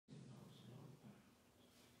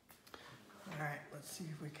let's see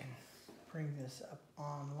if we can bring this up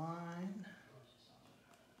online.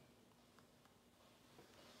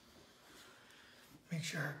 Make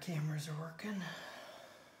sure our cameras are working.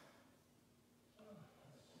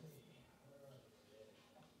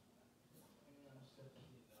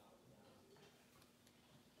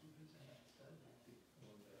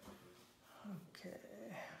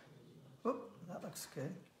 Okay. Whoop, that looks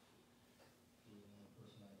good.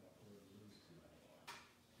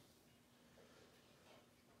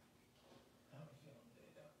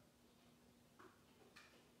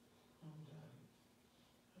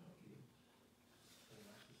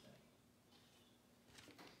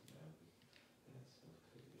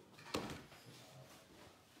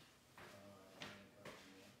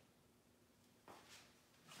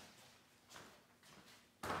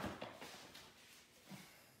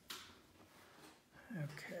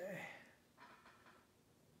 Okay.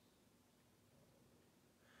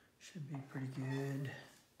 Should be pretty good.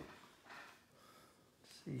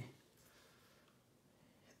 Let's see. Hit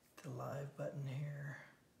the live button here.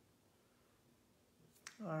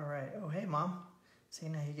 All right. Oh, hey, Mom. See,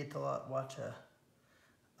 now you get to watch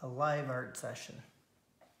a live art session.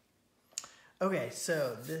 Okay,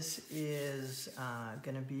 so this is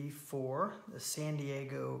going to be for the San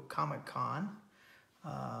Diego Comic Con.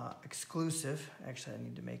 Exclusive. Actually, I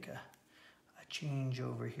need to make a change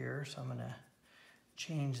over here, so I'm going to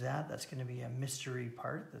change that. That's going to be a mystery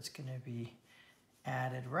part that's going to be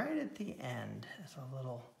added right at the end as a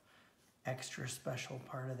little extra special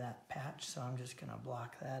part of that patch. So I'm just going to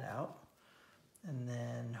block that out, and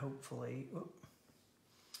then hopefully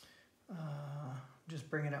just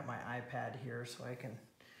bringing up my iPad here so I can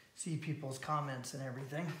see people's comments and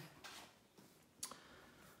everything.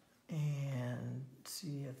 And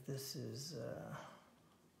see if this is,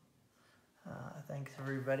 thanks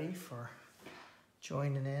everybody for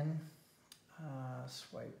joining in.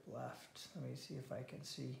 Swipe left, let me see if I can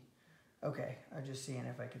see. Okay, I'm just seeing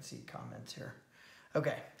if I can see comments here.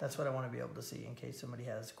 Okay, that's what I want to be able to see in case somebody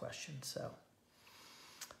has questions.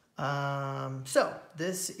 So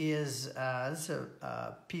this is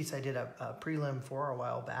a piece I did a prelim for a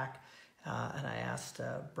while back. And I asked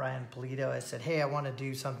Brian Pulido, I said, hey, I want to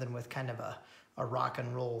do something with kind of a rock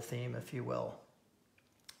and roll theme, if you will.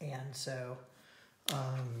 And so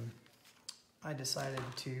I decided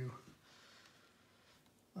to,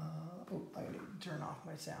 I need to turn off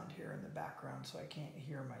my sound here in the background so I can't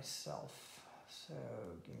hear myself. So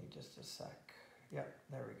give me just a sec. Yep,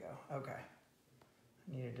 there we go. Okay.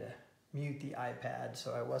 I needed to mute the iPad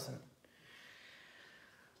so I wasn't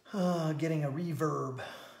getting a reverb.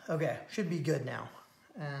 Okay, should be good now.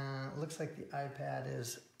 Looks like the iPad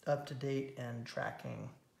is up to date and tracking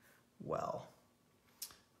well.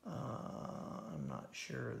 I'm not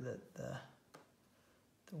sure that the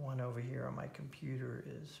one over here on my computer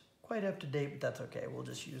is quite up to date, but that's okay. We'll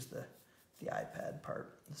just use the iPad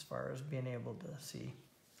part as far as being able to see.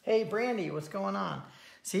 Hey, Brandy, what's going on?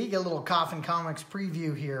 See, you get a little Coffin Comics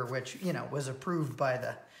preview here, which, you know, was approved by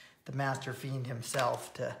the Master Fiend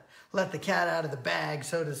himself to let the cat out of the bag,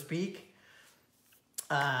 so to speak.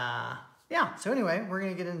 Yeah, so anyway, we're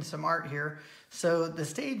going to get into some art here. So the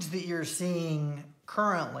stage that you're seeing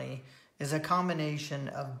currently is a combination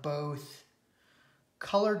of both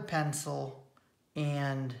colored pencil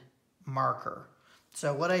and marker.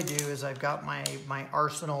 So what I do is I've got my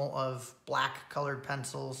arsenal of black colored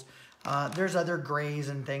pencils. There's other grays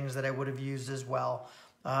and things that I would have used as well.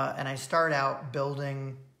 And I start out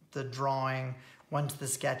building the drawing once the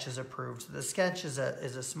sketch is approved. So the sketch is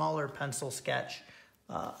a smaller pencil sketch.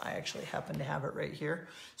 I actually happen to have it right here.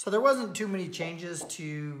 So there wasn't too many changes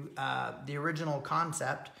to the original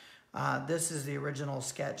concept. This is the original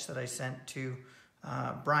sketch that I sent to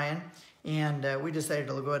Brian. And we decided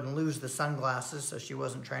to go ahead and lose the sunglasses so she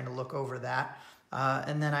wasn't trying to look over that.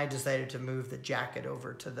 And then I decided to move the jacket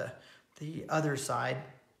over to the other side.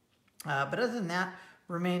 But other than that,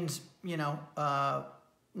 remains, you know,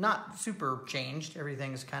 not super changed.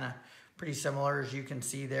 Everything's kind of pretty similar, as you can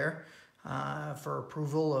see there, for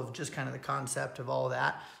approval of just kind of the concept of all of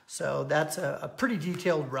that. So that's a pretty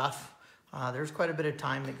detailed rough. There's quite a bit of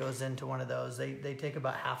time that goes into one of those. They take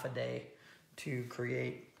about half a day to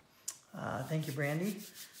create. Thank you, Brandy.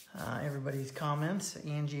 Everybody's comments,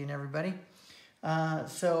 Angie and everybody.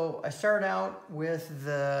 So I start out with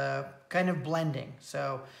the kind of blending.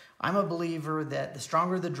 So I'm a believer that the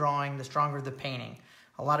stronger the drawing, the stronger the painting.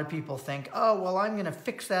 A lot of people think, oh, well, I'm going to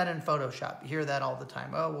fix that in Photoshop. You hear that all the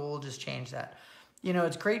time. Oh, well, we'll just change that. You know,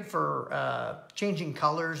 it's great for changing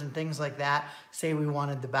colors and things like that. Say we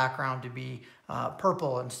wanted the background to be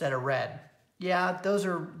purple instead of red. Yeah, those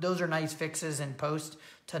are nice fixes in post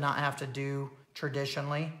to not have to do,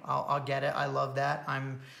 traditionally. I'll get it. I love that.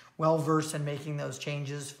 I'm well versed in making those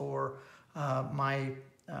changes for my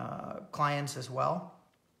clients as well.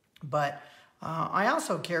 But I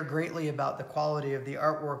also care greatly about the quality of the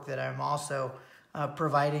artwork that I'm also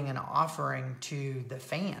providing and offering to the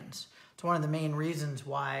fans. It's one of the main reasons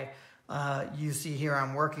why you see here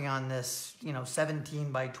I'm working on this,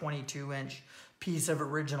 17 by 22 inch piece of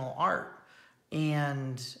original art.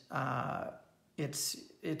 And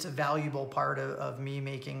it's a valuable part of me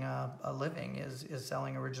making a living is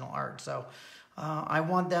selling original art. So I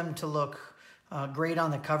want them to look great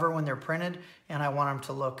on the cover when they're printed, and I want them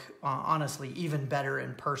to look, honestly, even better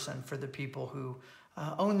in person for the people who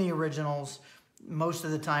own the originals. Most of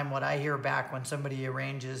the time, what I hear back when somebody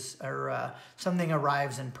arranges or something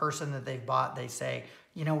arrives in person that they've bought, they say,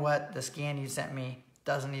 you know what, the scan you sent me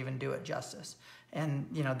doesn't even do it justice. And,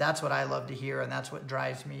 that's what I love to hear, and that's what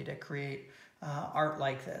drives me to create art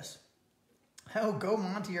like this. Oh, go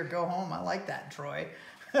Monte or go home. I like that, Troy.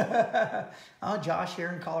 Oh, Josh here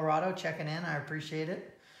in Colorado checking in. I appreciate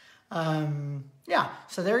it. Yeah,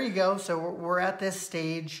 so there you go. So we're at this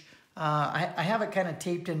stage. I have it kind of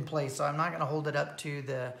taped in place, so I'm not going to hold it up to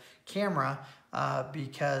the camera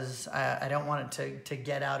because I don't want it to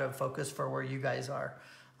get out of focus for where you guys are.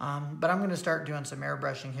 But I'm going to start doing some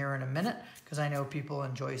airbrushing here in a minute because I know people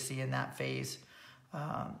enjoy seeing that phase.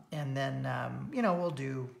 And then, we'll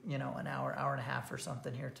do, an hour and a half or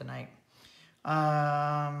something here tonight.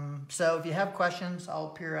 So if you have questions, I'll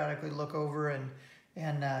periodically look over and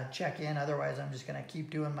check in. Otherwise, I'm just going to keep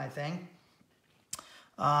doing my thing.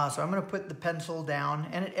 So I'm going to put the pencil down,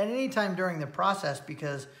 and at any time during the process,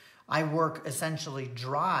 because I work essentially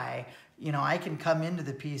dry, I can come into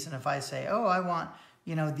the piece, and if I say, oh, I want,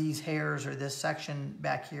 these hairs or this section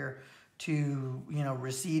back here to,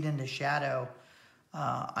 recede into shadow,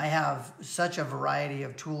 I have such a variety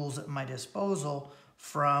of tools at my disposal,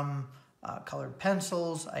 from colored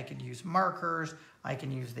pencils, I could use markers, I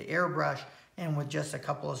can use the airbrush, and with just a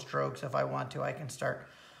couple of strokes, if I want to, I can start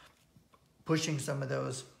pushing some of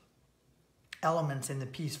those elements in the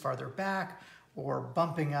piece farther back, or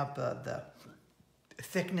bumping up the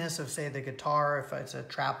thickness of, say, the guitar, if it's a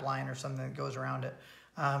trap line or something that goes around it.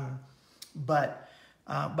 But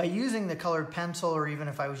by using the colored pencil, or even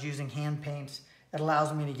if I was using hand paints, it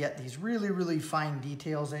allows me to get these really, really fine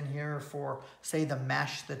details in here for, say, the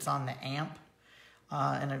mesh that's on the amp.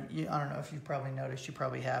 And I don't know if you've probably noticed, you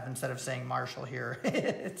probably have, instead of saying Marshall here,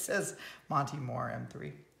 it says Monte Moore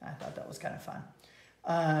M3. I thought that was kind of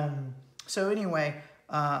fun. So anyway,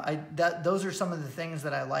 those are some of the things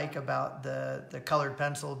that I like about the colored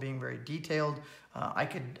pencil being very detailed.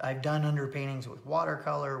 I've done underpaintings with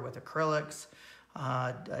watercolor, with acrylics.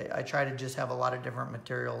 I try to just have a lot of different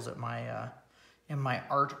materials at my in my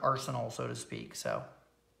art arsenal, so to speak. So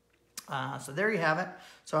there you have it.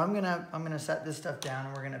 So I'm gonna set this stuff down,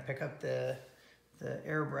 and we're gonna pick up the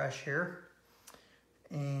airbrush here,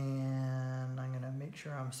 and I'm gonna make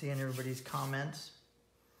sure I'm seeing everybody's comments.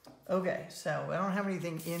 Okay, so I don't have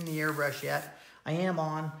anything in the airbrush yet. I am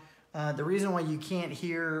on. The reason why you can't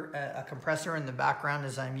hear a compressor in the background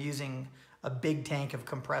is I'm using a big tank of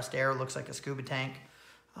compressed air. It looks like a scuba tank.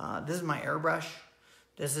 This is my airbrush.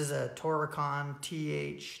 This is a Toricon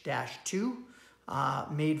TH-2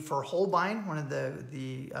 made for Holbein, one of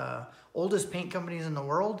the oldest paint companies in the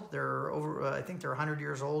world. They're over, I think they're 100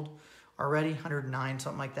 years old already, 109,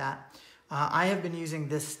 something like that. I have been using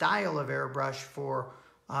this style of airbrush for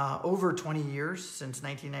over 20 years. Since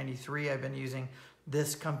 1993, I've been using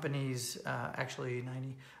this company's,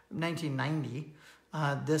 1990,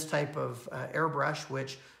 this type of airbrush,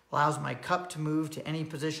 which allows my cup to move to any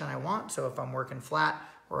position I want. So if I'm working flat,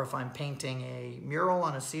 or if I'm painting a mural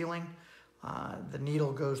on a ceiling, the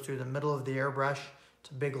needle goes through the middle of the airbrush.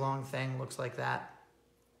 It's a big long thing, looks like that.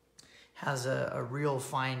 Has a real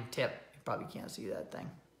fine tip. You probably can't see that thing.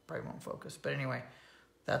 Probably won't focus. But anyway,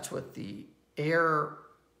 that's what the air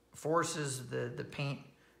forces the paint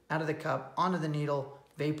out of the cup onto the needle,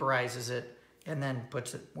 vaporizes it, and then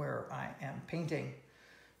puts it where I am painting.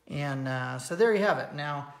 And so there you have it.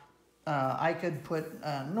 Now, I could put,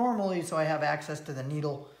 normally, so I have access to the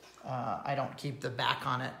needle, I don't keep the back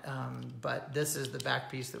on it, but this is the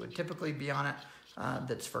back piece that would typically be on it,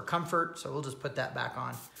 that's for comfort, so we'll just put that back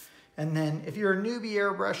on. And then if you're a newbie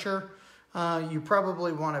airbrusher, you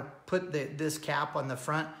probably want to put this cap on the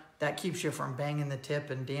front. That keeps you from banging the tip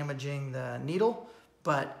and damaging the needle,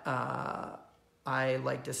 but I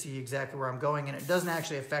like to see exactly where I'm going, and it doesn't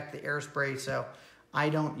actually affect the air spray, so I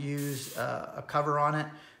don't use a cover on it.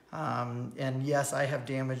 And yes, I have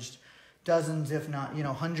damaged dozens, if not,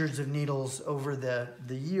 hundreds of needles over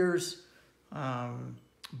the years.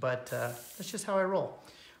 but that's just how I roll.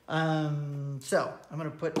 So I'm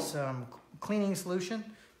going to put some cleaning solution.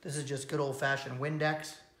 This is just good old-fashioned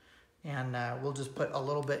Windex, and we'll just put a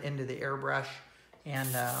little bit into the airbrush,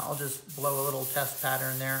 and I'll just blow a little test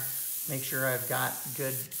pattern there, make sure I've got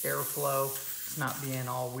good airflow, it's not being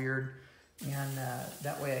all weird, and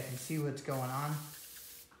that way I can see what's going on.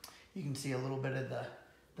 You can see a little bit of the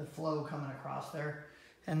flow coming across there.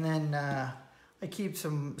 And then I keep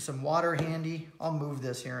some water handy. I'll move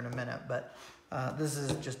this here in a minute, but this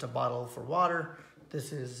is just a bottle for water.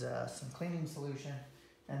 This is some cleaning solution.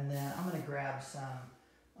 And then I'm gonna grab some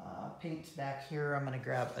paints back here. I'm gonna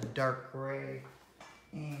grab a dark gray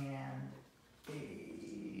and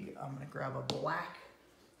I'm gonna grab a black.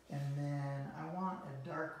 And then I want a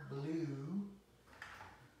dark blue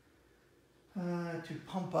to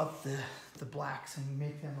pump up the blacks and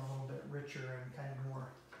make them a little bit richer and kind of more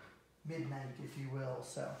midnight, if you will.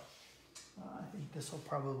 So I think this will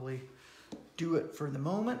probably do it for the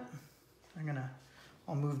moment.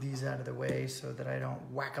 I'll move these out of the way so that I don't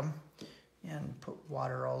whack them and put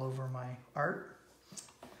water all over my art.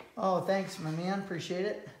 Oh, thanks, my man. Appreciate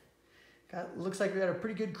it. Looks like we got a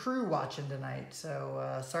pretty good crew watching tonight.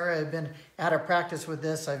 So sorry I've been out of practice with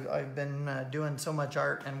this. I've been doing so much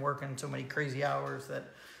art and working so many crazy hours that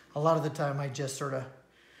a lot of the time I just sort of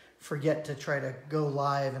forget to try to go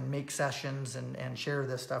live and make sessions and share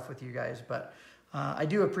this stuff with you guys. But I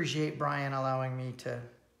do appreciate Brian allowing me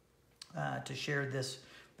to share this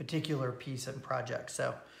particular piece and project.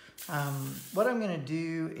 So what I'm going to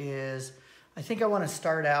do is I think I want to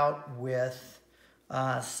start out with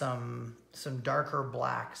some darker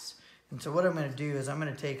blacks. And so what I'm going to do is I'm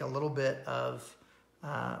going to take a little bit of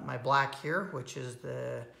my black here, which is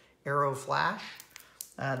the Aero Flash.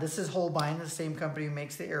 This is Holbein, the same company who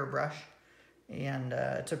makes the airbrush. And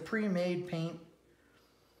it's a pre-made paint.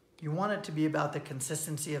 You want it to be about the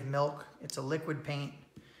consistency of milk. It's a liquid paint.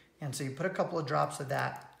 And so you put a couple of drops of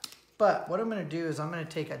that. But what I'm going to do is I'm going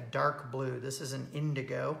to take a dark blue. This is an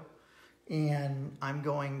indigo. And I'm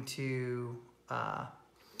going to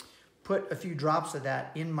put a few drops of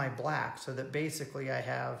that in my black so that basically I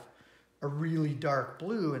have a really dark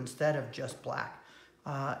blue instead of just black.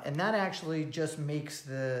 And that actually just makes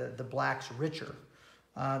the blacks richer.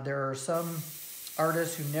 There are some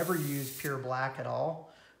artists who never use pure black at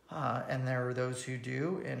all, and there are those who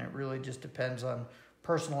do, and it really just depends on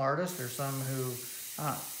personal artists. There's some who,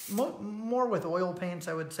 more with oil paints,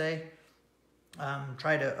 I would say,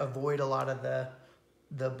 try to avoid a lot of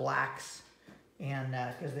the blacks, and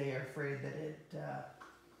because they are afraid that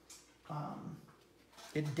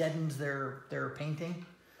it deadens their painting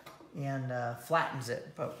and flattens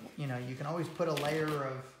it. But you know, you can always put a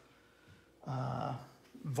layer of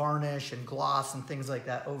varnish and gloss and things like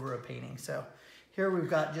that over a painting. So here we've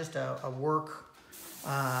got just a work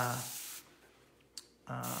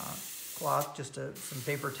cloth, just some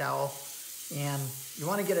paper towel, and you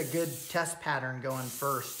want to get a good test pattern going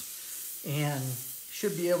first, and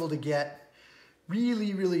should be able to get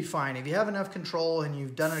really, really fine. If you have enough control and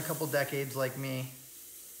you've done it a couple decades like me,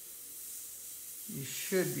 you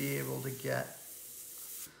should be able to get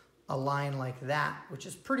a line like that, which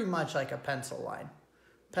is pretty much like a pencil line.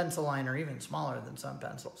 Pencil line are even smaller than some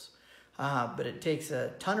pencils. But it takes a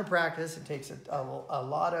ton of practice. It takes a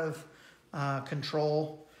lot of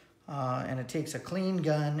control, and it takes a clean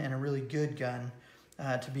gun and a really good gun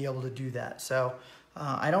to be able to do that. So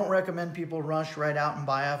I don't recommend people rush right out and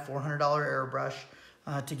buy a $400 airbrush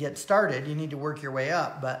to get started. You need to work your way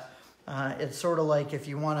up, but it's sort of like if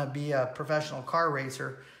you want to be a professional car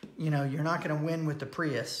racer, you know, you're not going to win with the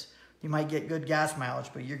Prius. You might get good gas mileage,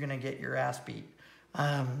 but you're going to get your ass beat.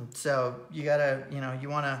 So you got to, you know, you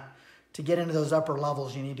want to get into those upper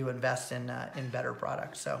levels, you need to invest in better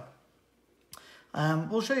products. So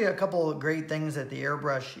we'll show you a couple of great things that the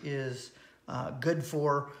airbrush is good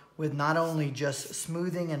for, with not only just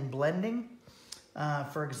smoothing and blending.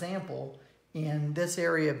 For example, in this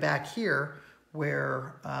area back here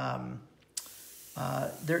where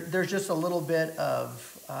there's just a little bit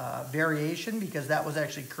of variation, because that was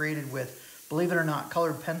actually created with, believe it or not,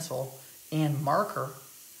 colored pencil and marker.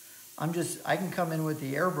 I can come in with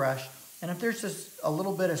the airbrush, and if there's just a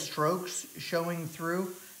little bit of strokes showing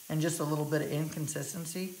through and just a little bit of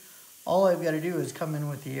inconsistency, all I've got to do is come in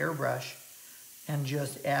with the airbrush and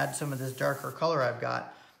just add some of this darker color I've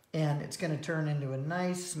got, and it's going to turn into a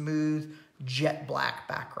nice, smooth, jet black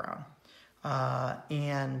background. I'll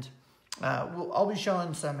be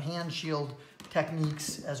showing some hand shield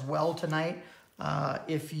techniques as well tonight.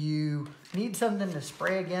 If you need something to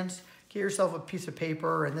spray against, get yourself a piece of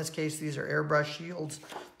paper. In this case, these are airbrush shields.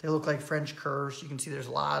 They look like French curves. You can see there's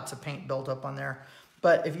lots of paint built up on there.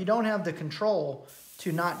 But if you don't have the control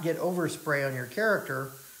to not get overspray on your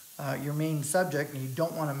character, your main subject, and you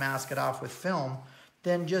don't want to mask it off with film,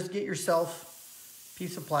 then just get yourself a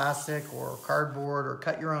piece of plastic or cardboard or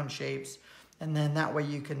cut your own shapes, and then that way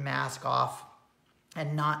you can mask off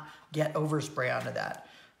and not get overspray onto that.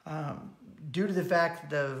 Due to the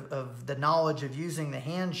fact of the knowledge of using the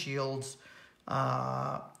hand shields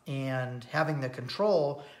and having the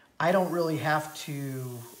control, I don't really have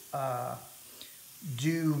to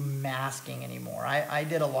do masking anymore. I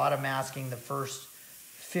did a lot of masking the first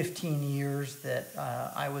 15 years that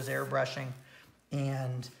I was airbrushing,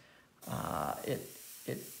 and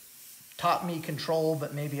it taught me control,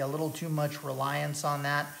 but maybe a little too much reliance on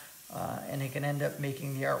that, and it can end up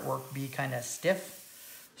making the artwork be kind of stiff,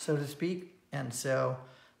 so to speak. And so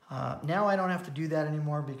now I don't have to do that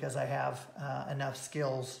anymore because I have enough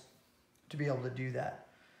skills to be able to do that.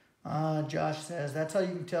 Josh says, that's how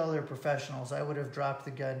you can tell they're professionals. I would have dropped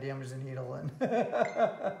the gun, damaged the needle,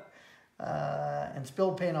 and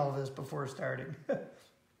spilled paint all of this before starting.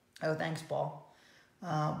 Oh, thanks, Paul.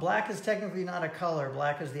 Black is technically not a color.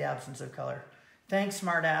 Black is the absence of color. Thanks,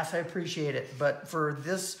 smartass. I appreciate it. But for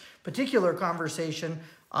this particular conversation,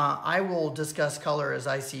 I will discuss color as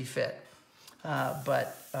I see fit.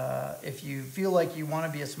 But if you feel like you want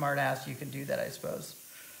to be a smartass, you can do that, I suppose.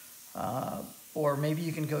 Or maybe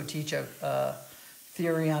you can go teach a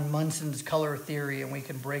theory on Munson's color theory, and we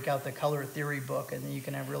can break out the color theory book, and then you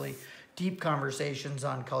can have really deep conversations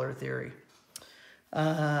on color theory.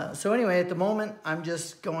 So anyway, at the moment, I'm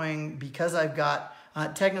just going, because I've got,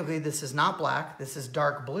 technically this is not black, this is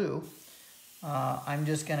dark blue. I'm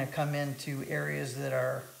just going to come into areas that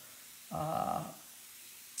are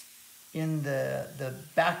in the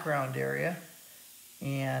background area,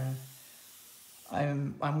 and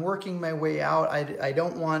I'm working my way out. I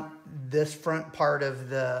don't want this front part of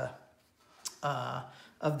the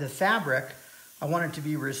fabric. I want it to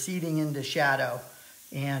be receding into shadow,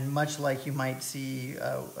 and much like you might see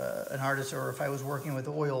an artist, or if I was working with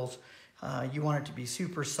oils, you want it to be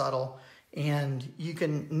super subtle. And you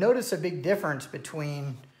can notice a big difference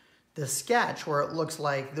between the sketch, where it looks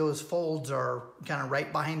like those folds are kind of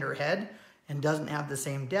right behind her head and doesn't have the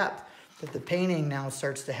same depth, that the painting now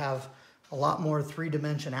starts to have a lot more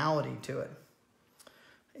three-dimensionality to it.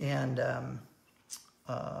 And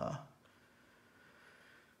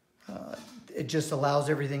it just allows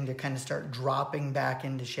everything to kind of start dropping back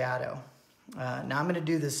into shadow. Now I'm going to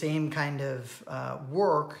do the same kind of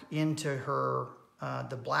work into her,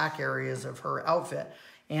 the black areas of her outfit.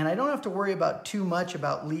 And I don't have to worry about too much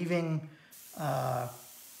about leaving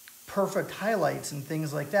perfect highlights and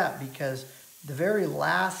things like that, because the very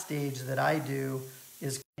last stage that I do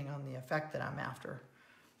is on the effect that I'm after.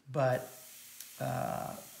 But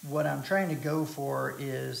what I'm trying to go for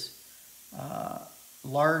is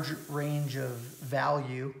large range of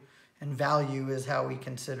value, and value is how we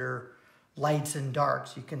consider lights and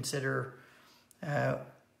darks. You consider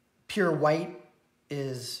pure white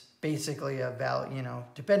is basically a value, you know,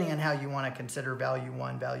 depending on how you want to consider value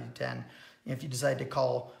 1, value 10. If you decide to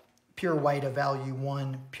call pure white a value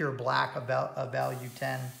 1, pure black a value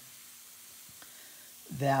 10,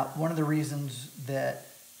 that one of the reasons that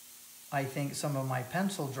I think some of my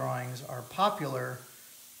pencil drawings are popular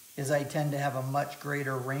is I tend to have a much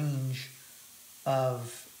greater range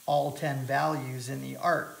of all 10 values in the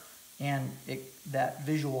art, and that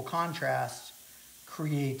visual contrast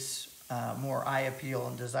creates more eye appeal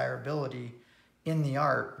and desirability in the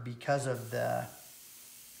art because of the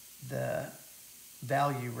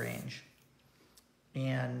value range.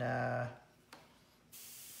 And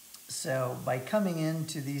so by coming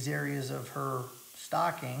into these areas of her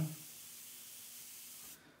stocking,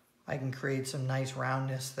 I can create some nice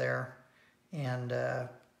roundness there. And,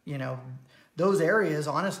 you know, those areas,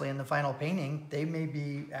 honestly, in the final painting, they may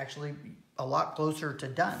be actually a lot closer to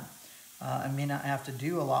done. I may not have to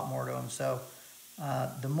do a lot more to them. So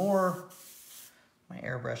the more, my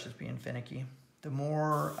airbrush is being finicky, the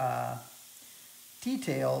more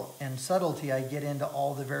detail and subtlety I get into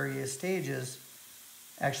all the various stages,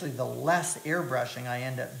 actually the less airbrushing I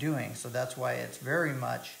end up doing. So that's why it's very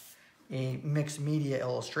much a mixed media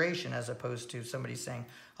illustration, as opposed to somebody saying,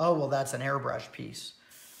 oh, well, that's an airbrush piece.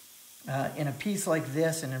 In a piece like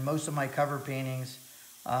this, and in most of my cover paintings,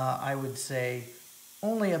 I would say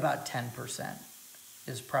only about 10%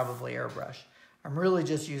 is probably airbrush. I'm really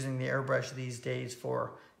just using the airbrush these days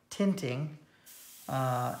for tinting,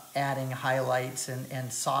 adding highlights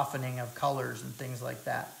and softening of colors and things like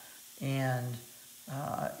that. And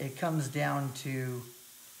it comes down to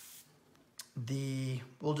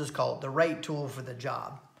we'll just call it the right tool for the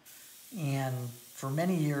job. And for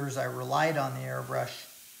many years, I relied on the airbrush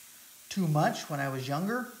too much when I was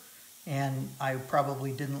younger, and I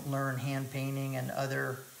probably didn't learn hand painting and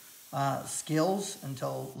other skills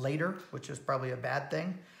until later, which is probably a bad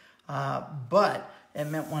thing. But it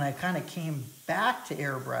meant when I kind of came back to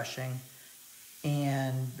airbrushing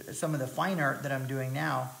and some of the fine art that I'm doing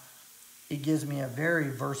now, it gives me a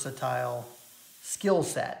very versatile skill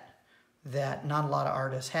set that not a lot of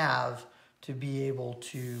artists have, to be able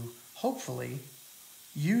to hopefully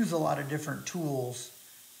use a lot of different tools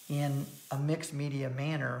in a mixed media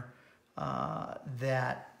manner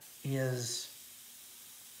that is,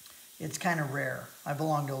 it's kind of rare. I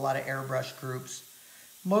belong to a lot of airbrush groups.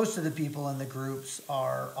 Most of the people in the groups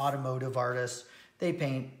are automotive artists. They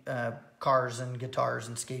paint cars and guitars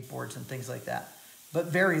and skateboards and things like that. But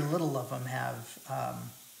very little of them have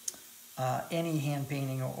any hand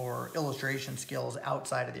painting or illustration skills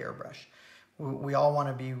outside of the airbrush. We all want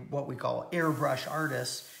to be what we call airbrush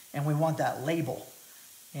artists, and we want that label.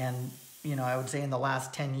 And, you know, I would say in the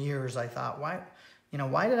last 10 years, I thought, why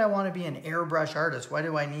did I want to be an airbrush artist? Why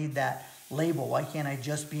do I need that label? Why can't I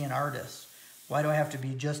just be an artist? Why do I have to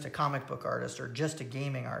be just a comic book artist or just a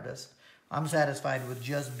gaming artist? I'm satisfied with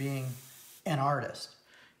just being an artist.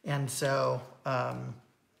 And so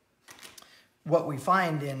what we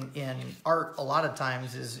find in art a lot of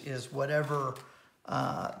times is whatever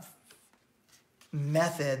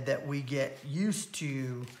method that we get used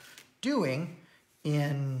to doing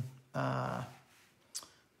in,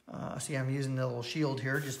 see, I'm using the little shield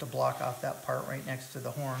here just to block off that part right next to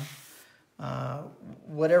the horn.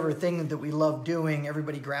 Whatever thing that we love doing,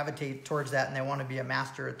 everybody gravitates towards that and they want to be a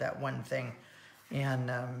master at that one thing.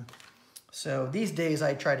 And so these days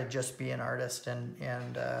I try to just be an artist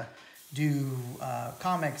and do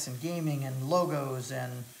comics and gaming and logos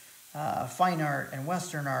and fine art and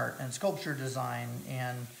Western art and sculpture design,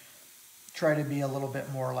 and try to be a little bit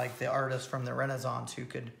more like the artists from the Renaissance who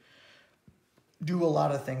could do a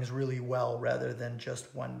lot of things really well rather than just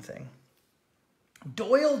one thing.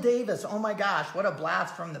 Doyle Davis, oh my gosh, what a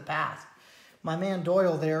blast from the past. My man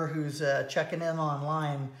Doyle there, who's checking in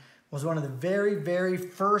online, was one of the very, very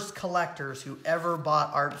first collectors who ever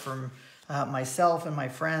bought art from myself and my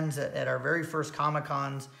friends at our very first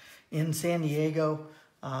Comic-Cons in San Diego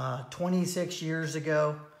 26 years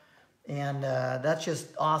ago. And that's just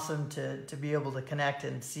awesome to be able to connect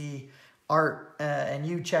and see art and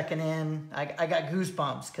you checking in. I got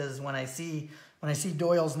goosebumps because when I see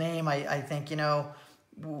Doyle's name, I think, you know,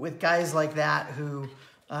 with guys like that who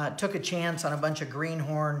took a chance on a bunch of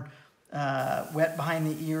greenhorn, wet behind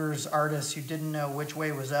the ears artists who didn't know which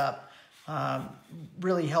way was up,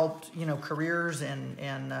 really helped, you know, careers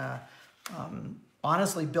and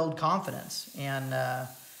honestly build confidence. And,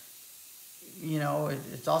 you know,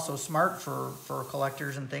 it's also smart for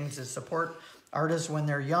collectors and things to support artists when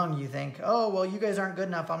they're young. You think, oh, well, you guys aren't good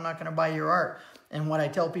enough, I'm not going to buy your art. And what I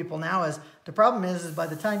tell people now is the problem is by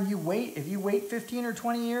the time you wait, if you wait 15 or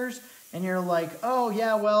 20 years and you're like, oh,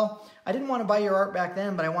 yeah, well, I didn't want to buy your art back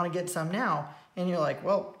then, but I want to get some now. And you're like,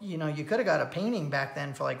 well, you know, you could have got a painting back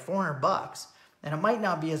then for like $400. And it might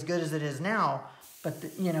not be as good as it is now, but,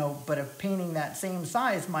 you know, but a painting that same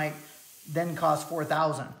size might then cost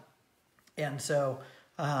 $4,000. And so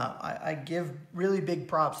I give really big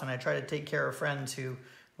props, and I try to take care of friends who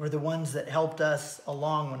were the ones that helped us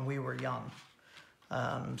along when we were young.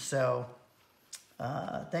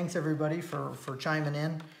 Thanks everybody for chiming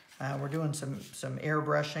in. We're doing some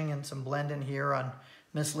airbrushing and some blending here on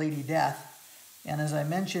Miss Lady Death. And as I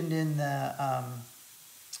mentioned in the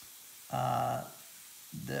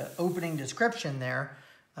opening description there,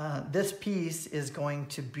 this piece is going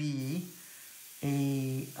to be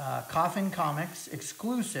a Coffin Comics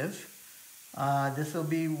exclusive. This will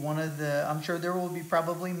be one of the, I'm sure there will be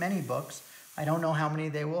probably many books. I don't know how many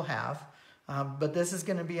they will have. But this is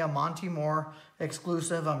going to be a Monte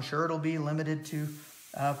exclusive. I'm sure it'll be limited to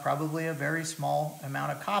probably a very small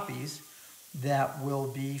amount of copies that will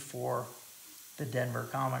be for the Denver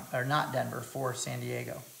comic, or not Denver, for San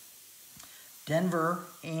Diego. Denver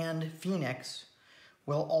and Phoenix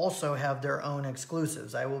will also have their own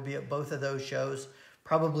exclusives. I will be at both of those shows,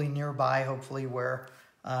 probably nearby, hopefully, where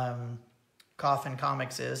Coffin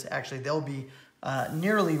Comics is. Actually, they'll be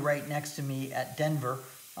nearly right next to me at Denver.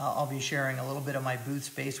 I'll be sharing a little bit of my booth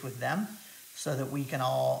space with them so that we can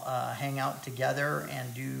all hang out together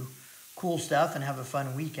and do cool stuff and have a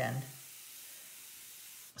fun weekend.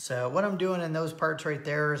 So what I'm doing in those parts right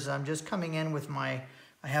there is I'm just coming in with I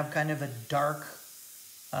have kind of a dark,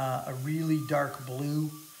 a really dark blue.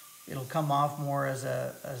 It'll come off more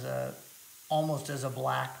almost as a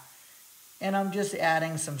black. And I'm just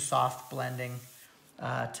adding some soft blending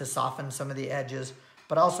to soften some of the edges,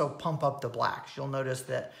 but also pump up the blacks. You'll notice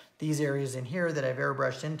that these areas in here that I've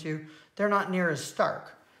airbrushed into, they're not near as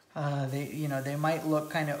stark. They might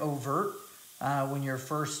look kind of overt when you're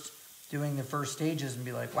first doing the first stages and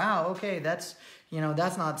be like, wow, okay, that's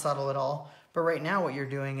not subtle at all. But right now what you're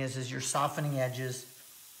doing is you're softening edges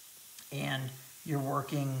and you're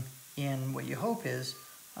working in what you hope is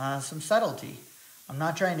some subtlety. I'm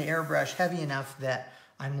not trying to airbrush heavy enough that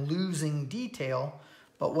I'm losing detail,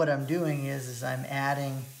 but what I'm doing is I'm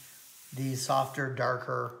adding these softer,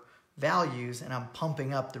 darker values, and I'm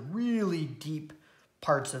pumping up the really deep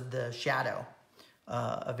parts of the shadow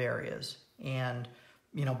of areas and,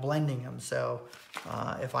 blending them. So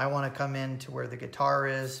if I want to come in to where the guitar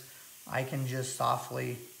is, I can just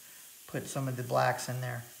softly put some of the blacks in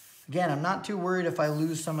there. Again, I'm not too worried if I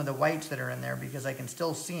lose some of the whites that are in there because I can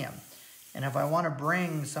still see them. And if I want to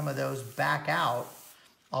bring some of those back out,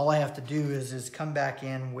 all I have to do is come back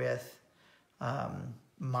in with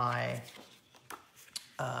my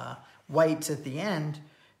whites at the end,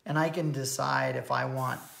 and I can decide if I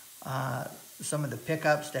want some of the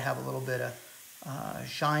pickups to have a little bit of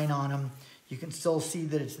shine on them. You can still see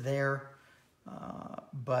that it's there,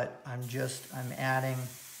 but I'm adding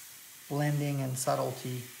blending and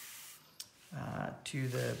subtlety to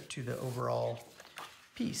the overall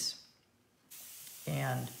piece.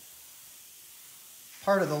 And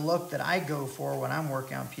part of the look that I go for when I'm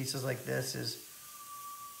working on pieces like this is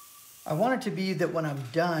I want it to be that when I'm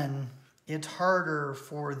done, it's harder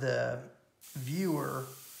for the viewer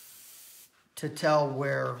to tell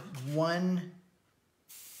where one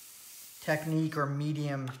technique or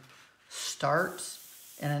medium starts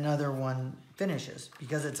and another one finishes,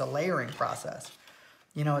 because it's a layering process.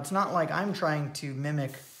 It's not like I'm trying to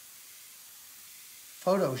mimic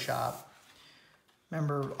Photoshop.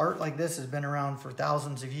 Remember, art like this has been around for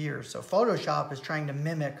thousands of years. So Photoshop is trying to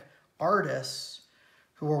mimic artists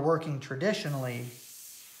who are working traditionally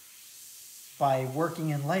by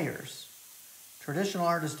working in layers. Traditional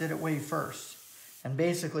artists did it way first. And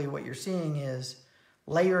basically what you're seeing is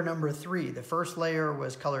layer number 3. The first layer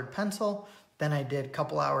was colored pencil. Then I did a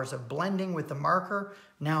couple hours of blending with the marker.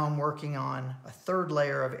 Now I'm working on a third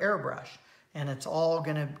layer of airbrush. And it's all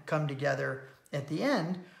going to come together at the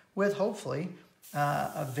end with, hopefully,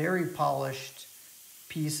 a very polished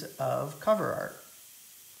piece of cover art.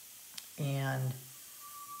 And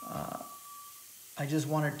I just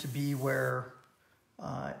want it to be where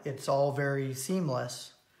it's all very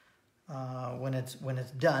seamless when it's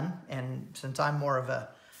done. And since I'm more of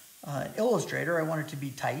an illustrator, I want it to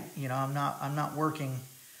be tight. I'm not working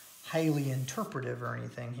highly interpretive or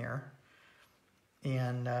anything here.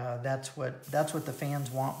 And that's what the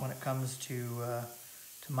fans want when it comes to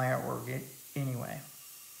my artwork anyway.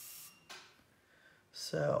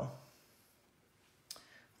 So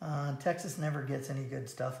Texas never gets any good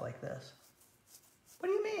stuff like this. What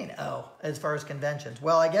do you mean? Oh, as far as conventions.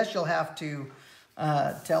 Well, I guess you'll have to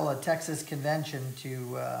tell a Texas convention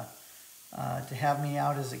to have me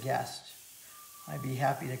out as a guest. I'd be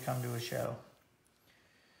happy to come to a show.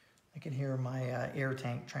 I can hear my air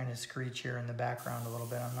tank trying to screech here in the background a little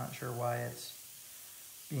bit. I'm not sure why it's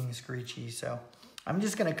being screechy. So I'm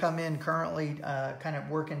just going to come in currently kind of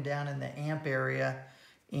working down in the amp area,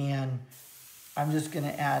 and I'm just going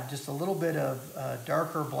to add just a little bit of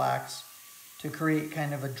darker blacks to create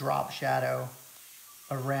kind of a drop shadow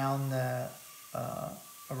around the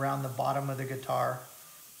bottom of the guitar.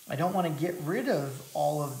 I don't want to get rid of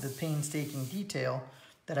all of the painstaking detail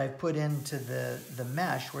that I've put into the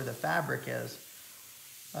mesh where the fabric is.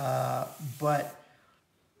 But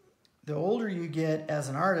the older you get as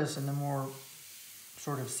an artist and the more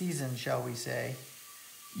sort of seasoned, shall we say,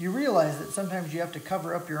 you realize that sometimes you have to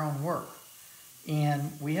cover up your own work.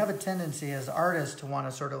 And we have a tendency as artists to want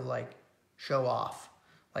to sort of like show off.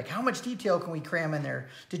 Like, how much detail can we cram in there?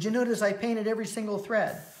 Did you notice I painted every single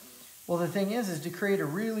thread? Well, the thing is to create a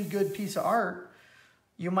really good piece of art,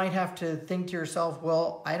 you might have to think to yourself,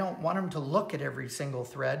 well, I don't want them to look at every single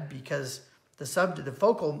thread because the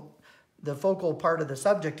focal part of the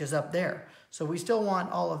subject is up there. So we still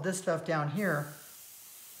want all of this stuff down here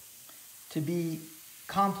to be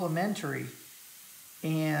complementary,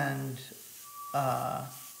 and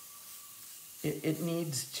it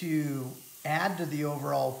needs to add to the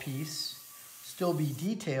overall piece, still be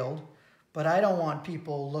detailed, but I don't want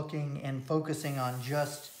people looking and focusing on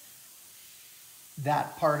just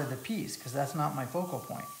that part of the piece, because that's not my focal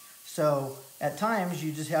point. So at times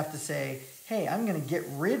you just have to say, hey, I'm going to get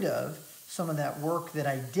rid of some of that work that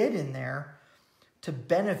I did in there to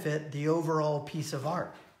benefit the overall piece of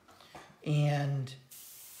art. And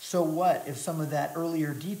so what if some of that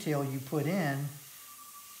earlier detail you put in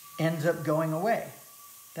ends up going away.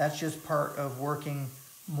 That's just part of working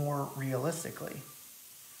more realistically.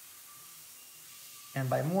 And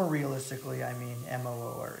by more realistically, I mean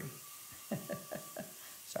M-O-O-R-E.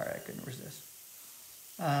 Sorry, I couldn't resist.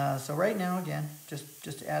 So right now, again,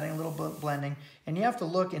 just adding a little bit of blending. And you have to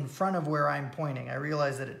look in front of where I'm pointing. I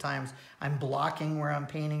realize that at times I'm blocking where I'm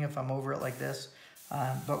painting if I'm over it like this.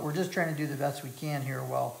 But we're just trying to do the best we can here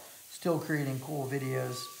while still creating cool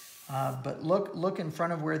videos. But look in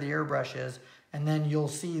front of where the airbrush is, and then you'll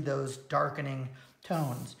see those darkening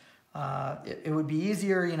tones. It would be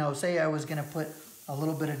easier, you know, say I was going to put a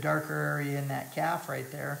little bit of darker area in that calf right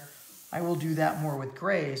there. I will do that more with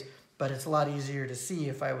grays, but it's a lot easier to see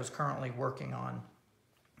if I was currently working on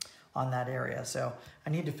that area. So I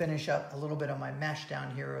need to finish up a little bit of my mesh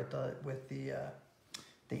down here with the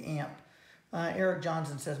amp. Eric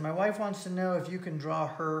Johnson says, my wife wants to know if you can draw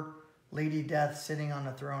her Lady Death sitting on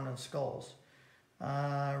a throne of skulls.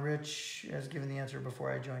 Rich has given the answer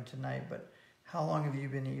before I joined tonight, but how long have you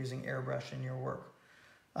been using airbrush in your work?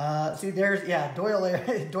 See,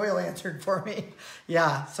 Doyle answered for me.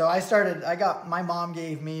 Yeah, so my mom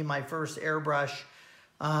gave me my first airbrush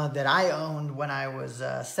that I owned when I was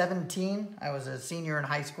 17. I was a senior in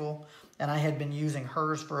high school, and I had been using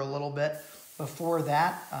hers for a little bit. Before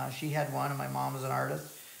that, she had one, and my mom was an artist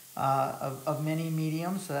of many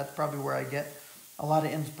mediums, so that's probably where I get a lot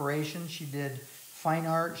of inspiration. She did fine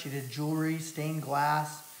art, she did jewelry, stained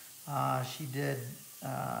glass, she did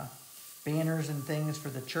banners and things for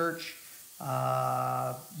the church,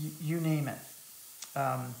 you name it.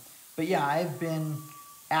 But yeah, I've been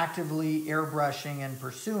actively airbrushing and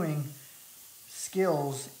pursuing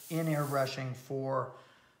skills in airbrushing for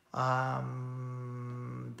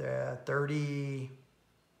the 30,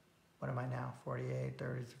 what am I now, 48,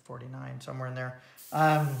 30, 49, somewhere in there.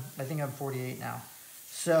 I think I'm 48 now.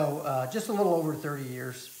 So just a little over 30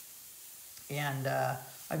 years. And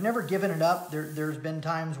I've never given it up. There's been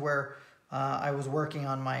times where I was working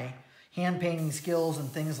on my hand painting skills and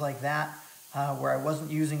things like that, where I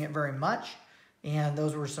wasn't using it very much. And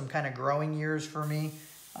those were some kind of growing years for me.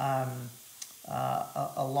 A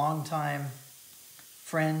long time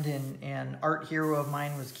friend and art hero of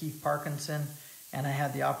mine was Keith Parkinson. And I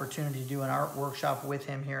had the opportunity to do an art workshop with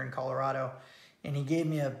him here in Colorado. And he gave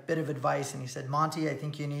me a bit of advice, and he said, Monte, I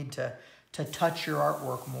think you need to touch your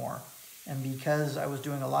artwork more. And because I was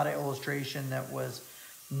doing a lot of illustration that was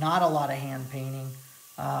not a lot of hand painting,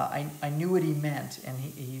 I knew what he meant. And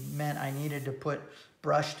he meant I needed to put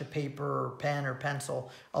brush to paper or pen or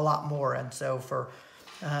pencil a lot more. And so for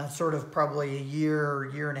sort of probably a year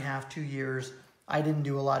and a half, 2 years, I didn't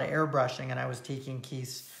do a lot of airbrushing, and I was taking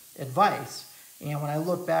Keith's advice. And when I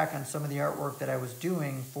look back on some of the artwork that I was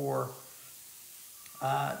doing for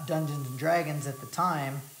Dungeons and Dragons at the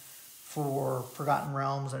time, for Forgotten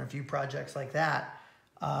Realms and a few projects like that,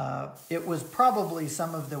 it was probably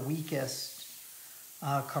some of the weakest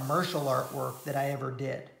commercial artwork that I ever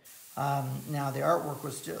did. Now the artwork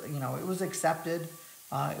was still, it was accepted.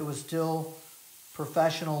 It was still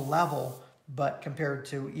professional level, but compared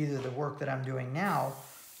to either the work that I'm doing now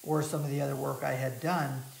or some of the other work I had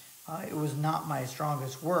done, it was not my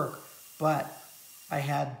strongest work. But I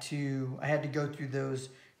had to go through those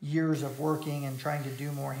years of working and trying to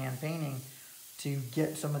do more hand painting to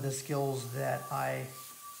get some of the skills that I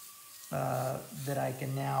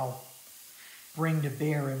can now bring to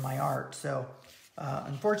bear in my art. So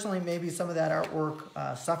unfortunately, maybe some of that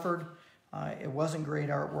artwork suffered. It wasn't great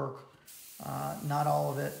artwork. Not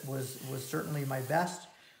all of it was certainly my best,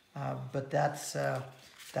 but that's the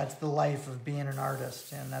life of being an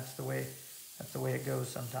artist, and that's the way it goes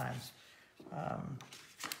sometimes.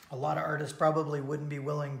 A lot of artists probably wouldn't be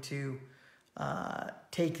willing to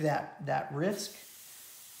take that risk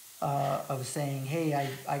of saying, hey,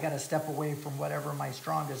 I got to step away from whatever my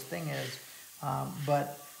strongest thing is.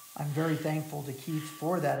 But I'm very thankful to Keith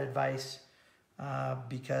for that advice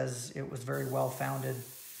because it was very well founded.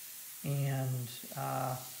 And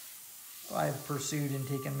I've pursued and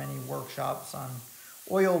taken many workshops on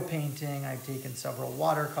oil painting. I've taken several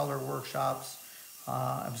watercolor workshops.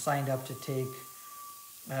 I'm signed up to take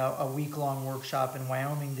a week-long workshop in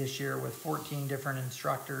Wyoming this year with 14 different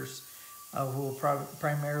instructors who will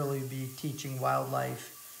primarily be teaching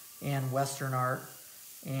wildlife and Western art.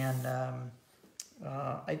 And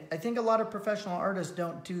I think a lot of professional artists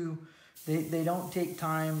don't take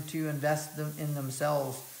time to invest in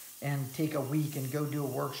themselves and take a week and go do a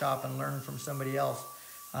workshop and learn from somebody else.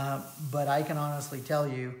 But I can honestly tell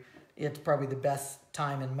you, it's probably the best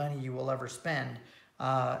time and money you will ever spend.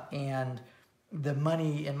 And the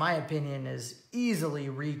money, in my opinion, is easily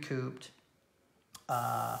recouped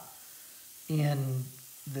in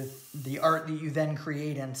the art that you then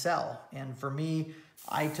create and sell. And for me,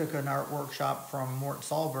 I took an art workshop from Mort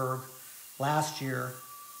Sahlberg last year,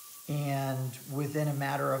 and within a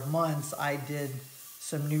matter of months, I did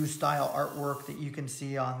some new style artwork that you can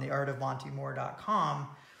see on theartofmontemore.com,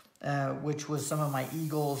 which was some of my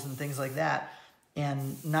eagles and things like that.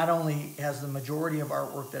 And not only has the majority of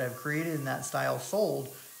artwork that I've created in that style sold,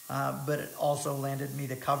 but it also landed me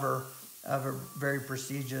the cover of a very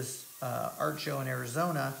prestigious art show in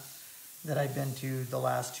Arizona that I've been to the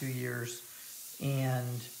last 2 years.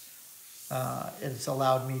 And it's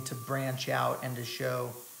allowed me to branch out and to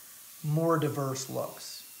show more diverse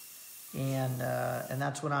looks. And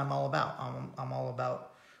that's what I'm all about. I'm all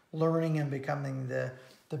about learning and becoming the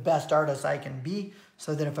best artist I can be,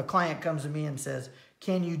 so that if a client comes to me and says,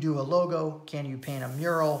 can you do a logo? Can you paint a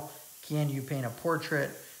mural? Can you paint a portrait?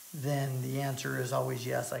 Then the answer is always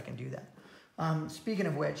yes, I can do that. Speaking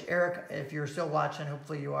of which, Eric, if you're still watching,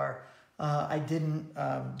 hopefully you are, I didn't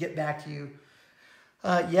get back to you.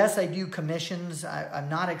 Yes, I do commissions. I'm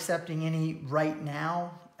not accepting any right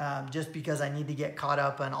now, just because I need to get caught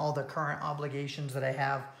up on all the current obligations that I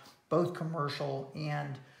have, both commercial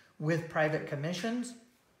and with private commissions.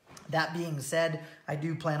 That being said, I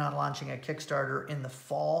do plan on launching a Kickstarter in the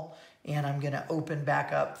fall, and I'm going to open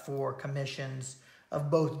back up for commissions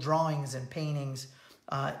of both drawings and paintings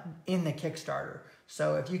in the Kickstarter.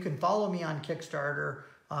 So if you can follow me on Kickstarter,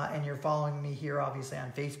 and you're following me here obviously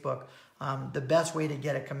on Facebook, the best way to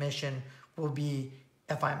get a commission will be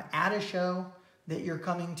if I'm at a show that you're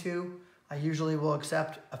coming to. I usually will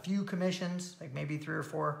accept a few commissions, like maybe 3 or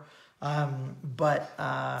 4.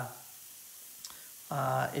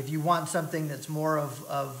 If you want something that's more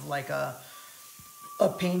of like a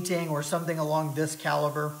painting or something along this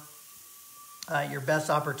caliber, your best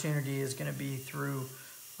opportunity is going to be through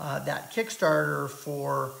that Kickstarter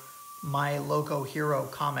for my Loco Hero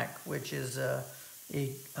comic, which is a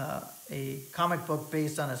comic book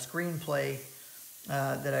based on a screenplay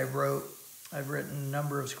that I wrote. I've written a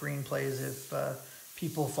number of screenplays. If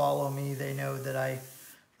people follow me, they know that I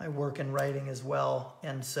work in writing as well.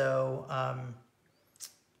 And so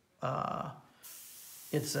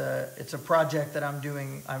it's a project that I'm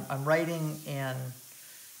doing. I'm writing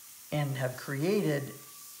and have created,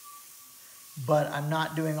 but I'm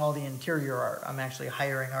not doing all the interior art. I'm actually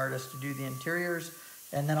hiring artists to do the interiors,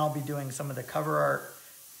 and then I'll be doing some of the cover art,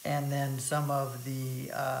 and then some of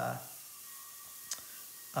the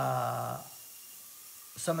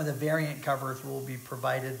variant covers will be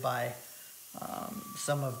provided by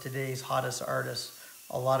some of today's hottest artists,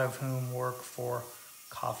 a lot of whom work for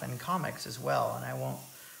Coffin Comics as well. And I won't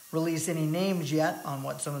release any names yet on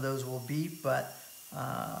what some of those will be, but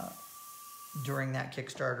during that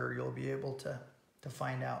Kickstarter, you'll be able to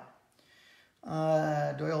find out.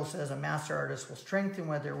 Doyle says, a master artist will strengthen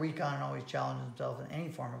what they're weak on and always challenge themselves in any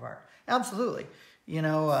form of art. Absolutely. You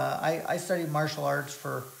know, I studied martial arts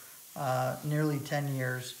for nearly 10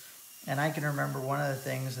 years, and I can remember one of the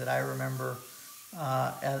things that I remember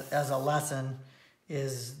as a lesson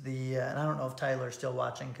is and I don't know if Tyler's still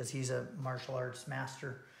watching because he's a martial arts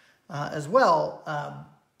master as well.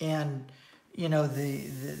 And, you know,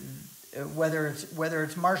 whether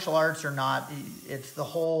it's martial arts or not, it's the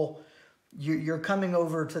whole, you're coming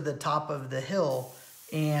over to the top of the hill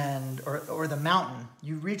or the mountain.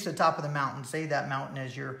 You reach the top of the mountain, say that mountain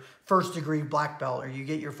is your first degree black belt, or you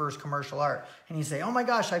get your first commercial art, and you say, oh my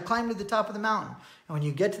gosh, I climbed to the top of the mountain. And when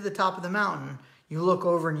you get to the top of the mountain, you look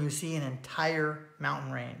over and you see an entire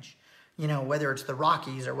mountain range, you know, whether it's the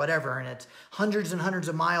Rockies or whatever, and it's hundreds and hundreds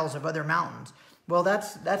of miles of other mountains. Well,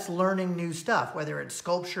 that's learning new stuff, whether it's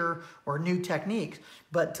sculpture or new techniques.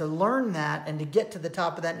 But to learn that and to get to the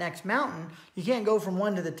top of that next mountain, you can't go from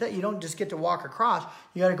one to the top. You don't just get to walk across.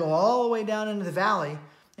 You got to go all the way down into the valley,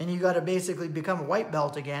 and you got to basically become a white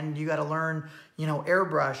belt again. You got to learn, you know,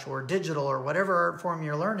 airbrush or digital or whatever art form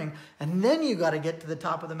you're learning, and then you got to get to the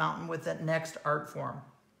top of the mountain with that next art form.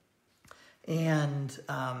 And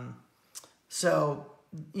so,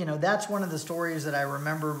 you know, that's one of the stories that I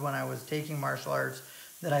remembered when I was taking martial arts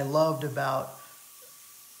that I loved about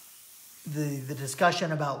the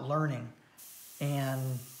discussion about learning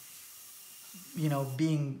and, you know,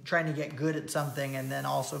 trying to get good at something, and then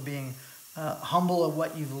also being humble of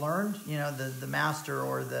what you've learned. You know, the master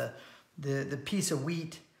or the piece of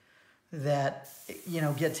wheat that, you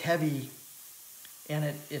know, gets heavy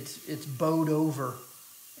and it's bowed over,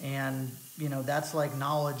 and, you know, that's like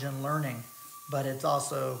knowledge and learning. But it's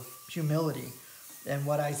also humility. And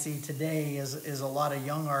what I see today is a lot of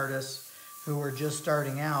young artists who are just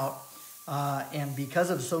starting out, and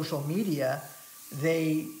because of social media,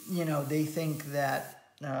 they think that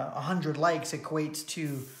 100 likes equates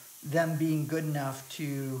to them being good enough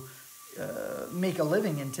to make a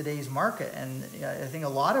living in today's market. And I think a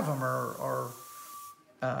lot of them are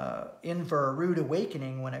in for a rude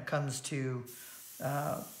awakening when it comes to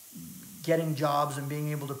getting jobs and being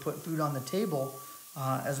able to put food on the table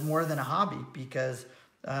as more than a hobby, because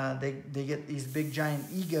they get these big giant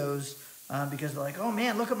egos because they're like, oh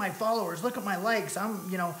man, look at my followers, look at my likes, I'm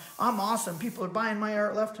awesome, people are buying my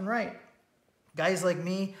art left and right. Guys like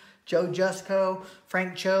me, Joe Jusko,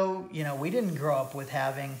 Frank Cho, we didn't grow up with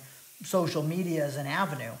having social media as an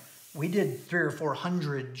avenue. We did 300 or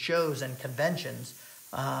 400 shows and conventions,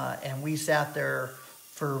 and we sat there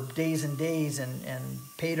for days and days and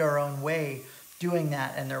paid our own way doing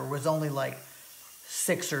that. And there was only like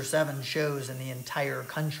 6 or 7 shows in the entire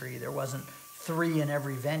country. There wasn't 3 in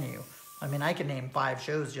every venue. I mean, I can name 5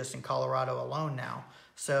 shows just in Colorado alone now.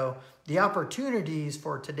 So the opportunities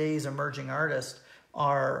for today's emerging artists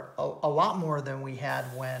are a lot more than we had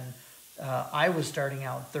when I was starting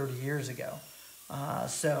out 30 years ago.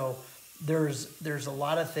 So there's a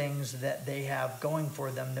lot of things that they have going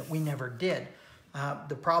for them that we never did.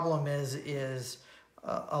 The problem is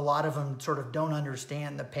a lot of them sort of don't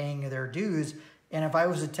understand the paying of their dues. And if I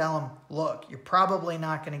was to tell them, look, you're probably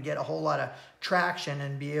not going to get a whole lot of traction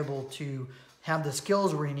and be able to have the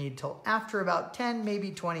skills where you need till after about 10,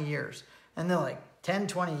 maybe 20 years. And they're like, 10,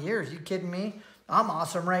 20 years? You kidding me? I'm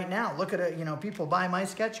awesome right now. Look at it. People buy my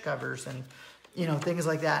sketch covers and, things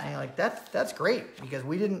like that. And you're like, that's great, because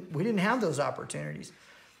we didn't have those opportunities.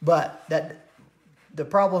 But the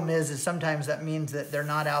problem is sometimes that means that they're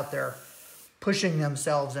not out there pushing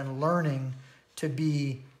themselves and learning to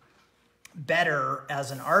be better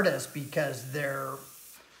as an artist, because they're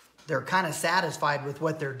kind of satisfied with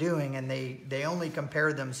what they're doing, and they only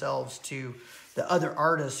compare themselves to the other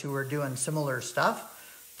artists who are doing similar stuff.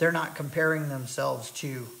 They're not comparing themselves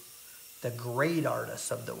to the great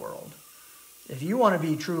artists of the world. If you want to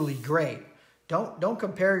be truly great, don't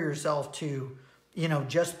compare yourself to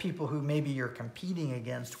just people who maybe you're competing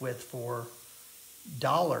against with for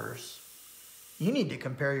dollars. You need to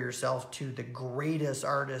compare yourself to the greatest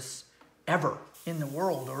artists ever in the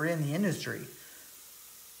world or in the industry.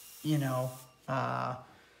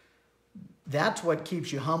 That's what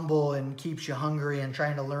keeps you humble and keeps you hungry and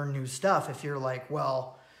trying to learn new stuff. If you're like,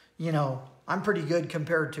 well, I'm pretty good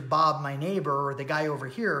compared to Bob, my neighbor, or the guy over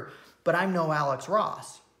here, but I'm no Alex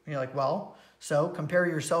Ross. And you're like, well, so compare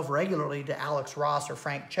yourself regularly to Alex Ross or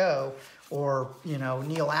Frank Cho or,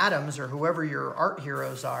 Neil Adams or whoever your art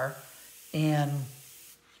heroes are. And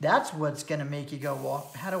that's what's going to make you go, well,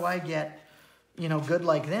 how do I get, good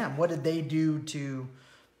like them? What did they do to,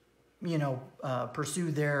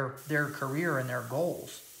 pursue their career and their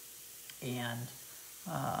goals? And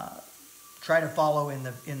try to follow in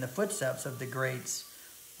the footsteps of the greats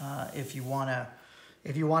if you want to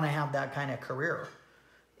have that kind of career.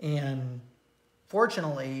 And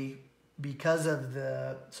fortunately, because of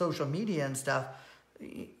the social media and stuff,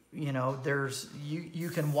 there's you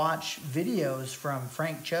can watch videos from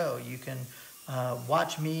Frank Cho. You can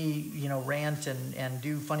watch me, rant and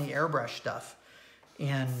do funny airbrush stuff,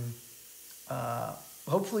 and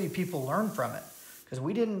hopefully people learn from it, because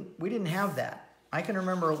we didn't have that. I can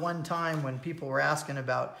remember at one time when people were asking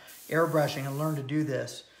about airbrushing and learn to do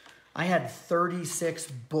this. I had 36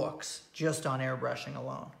 books just on airbrushing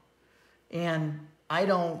alone. And I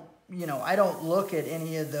don't look at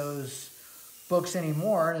any of those books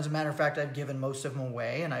anymore. And as a matter of fact, I've given most of them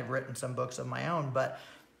away, and I've written some books of my own. But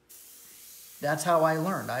that's how I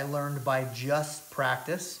learned. I learned by just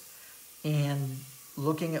practice and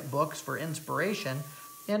looking at books for inspiration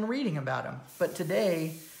and reading about them. But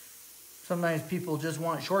today, sometimes people just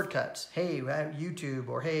want shortcuts. Hey, YouTube,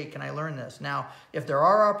 or hey, can I learn this? Now, if there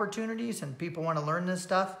are opportunities and people want to learn this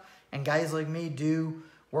stuff, and guys like me do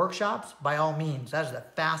workshops, by all means, that's the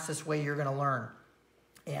fastest way you're going to learn.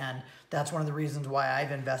 And that's one of the reasons why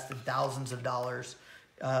I've invested thousands of dollars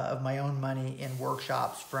of my own money in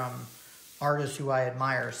workshops from artists who I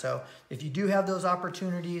admire. So if you do have those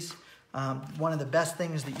opportunities, one of the best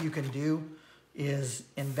things that you can do is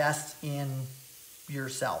invest in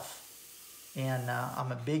yourself. And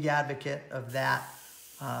I'm a big advocate of that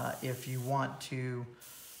if you want to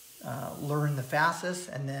learn the fastest.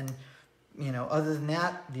 And then, other than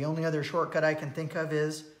that, the only other shortcut I can think of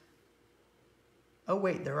is, oh,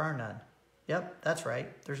 wait, there are none. Yep, that's right.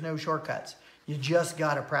 There's no shortcuts. You just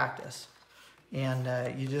got to practice.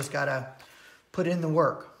 And you just got to put in the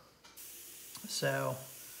work. So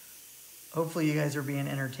hopefully you guys are being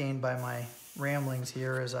entertained by my ramblings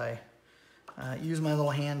here as I use my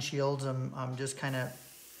little hand shields. I'm just kind of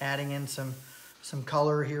adding in some some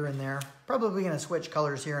color here and there. Probably going to switch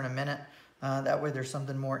colors here in a minute. That way there's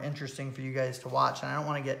something more interesting for you guys to watch. And I don't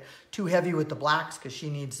want to get too heavy with the blacks because she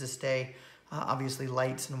needs to stay obviously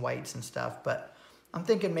lights and whites and stuff. But I'm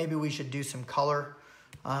thinking maybe we should do some color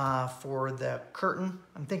for the curtain.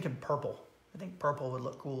 I'm thinking purple. I think purple would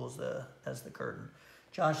look cool as the curtain.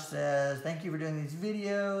 Josh says, thank you for doing these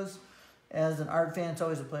videos. As an art fan, it's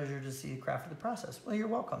always a pleasure to see you craft the process. Well, you're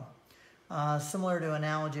welcome. Similar to an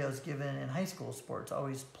analogy I was given in high school sports,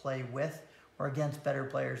 always play with or against better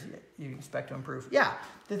players you expect to improve. Yeah,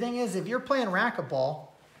 the thing is, if you're playing racquetball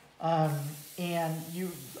and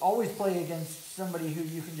you always play against somebody who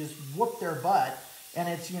you can just whoop their butt and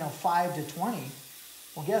it's, 5 to 20,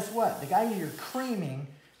 well, guess what? The guy you're creaming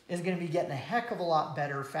is going to be getting a heck of a lot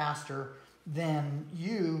better faster than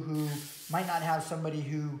you, who might not have somebody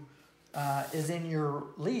who is in your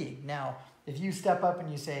league. Now, if you step up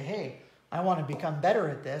and you say, hey, I want to become better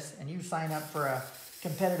at this, and you sign up for a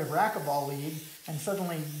competitive racquetball league, and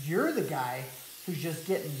suddenly you're the guy who's just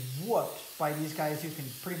getting whooped by these guys who can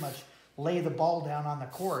pretty much lay the ball down on the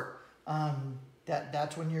court,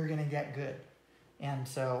 that's when you're going to get good. And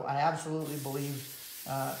so I absolutely believe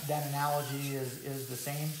that analogy is the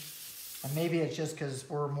same. And maybe it's just because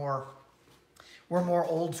we're more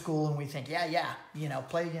old school and we think, yeah,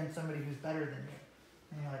 play against somebody who's better than you.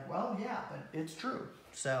 And you're like, well, yeah, but it's true.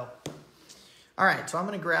 So, all right, so I'm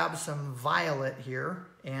going to grab some violet here.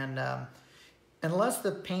 And unless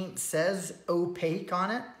the paint says opaque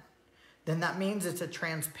on it, then that means it's a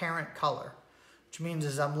transparent color, which means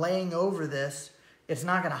as I'm laying over this, it's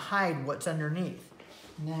not going to hide what's underneath.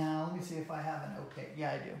 Now, let me see if I have an opaque.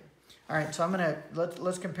 Yeah, I do. All right, so I'm going to,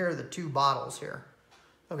 let's compare the two bottles here.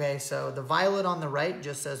 Okay, so the violet on the right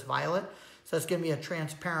just says violet, so that's going to be a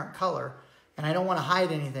transparent color, and I don't want to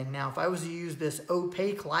hide anything. Now, if I was to use this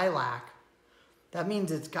opaque lilac, that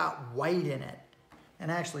means it's got white in it.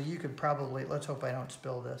 And actually, you could probably, let's hope I don't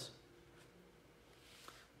spill this.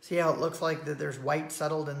 See how it looks like that there's white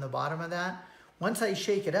settled in the bottom of that? Once I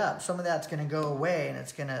shake it up, some of that's going to go away and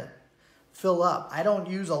it's going to fill up. I don't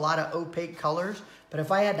use a lot of opaque colors, but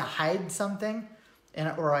if I had to hide something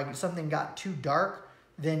or something got too dark,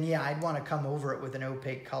 then yeah, I'd want to come over it with an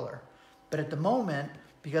opaque color. But at the moment,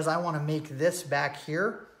 because I want to make this back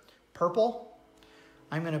here purple,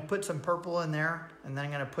 I'm going to put some purple in there, and then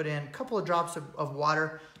I'm going to put in a couple of drops of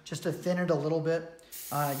water just to thin it a little bit.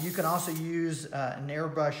 You can also use an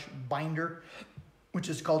airbrush binder, which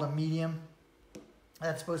is called a medium.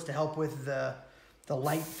 That's supposed to help with the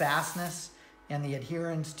light fastness and the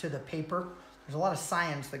adherence to the paper. There's a lot of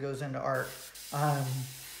science that goes into art,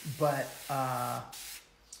 but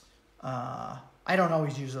I don't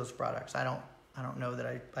always use those products. I don't know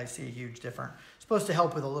that I see a huge difference. It's supposed to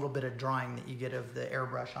help with a little bit of drawing that you get of the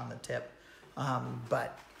airbrush on the tip,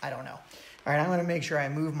 but I don't know. All right, I'm going to make sure I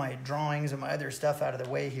move my drawings and my other stuff out of the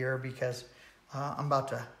way here because I'm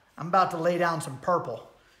about to lay down some purple,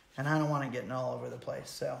 and I don't want it getting all over the place.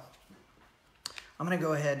 So I'm going to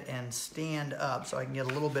go ahead and stand up so I can get a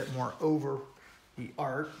little bit more over the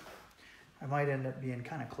art. I might end up being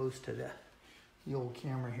kind of close to the old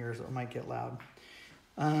camera here, so it might get loud.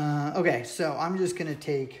 Okay, so I'm just going to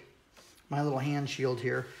take my little hand shield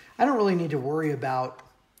here. I don't really need to worry about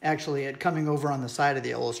actually it coming over on the side of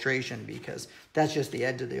the illustration because that's just the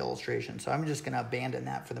edge of the illustration. So I'm just going to abandon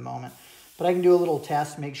that for the moment. But I can do a little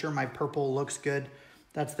test, make sure my purple looks good.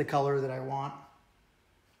 That's the color that I want.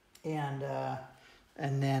 And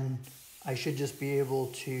then I should just be able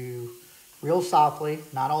to, real softly,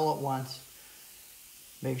 not all at once,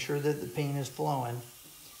 make sure that the paint is flowing,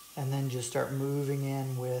 and then just start moving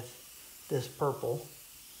in with this purple.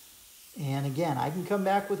 And again, I can come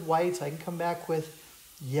back with whites, I can come back with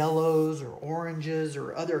yellows or oranges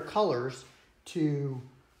or other colors to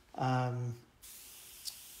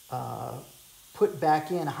put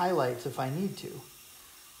back in highlights if I need to.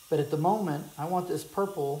 But at the moment, I want this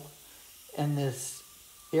purple and this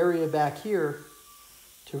area back here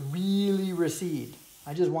to really recede.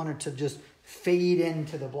 I just want it to just fade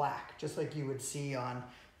into the black, just like you would see on,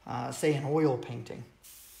 say, an oil painting.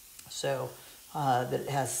 So that it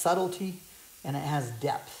has subtlety and it has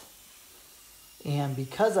depth. And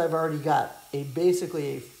because I've already got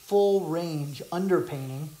basically a full range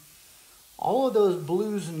underpainting, all of those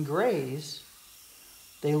blues and grays,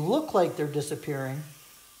 they look like they're disappearing,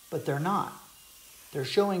 but they're not. They're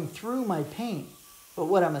showing through my paint, but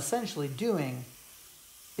what I'm essentially doing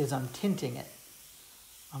is I'm tinting it.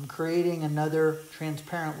 I'm creating another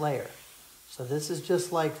transparent layer. So this is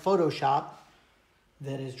just like Photoshop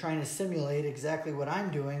that is trying to simulate exactly what I'm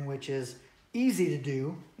doing, which is easy to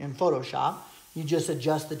do in Photoshop. You just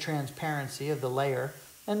adjust the transparency of the layer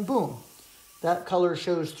and boom, that color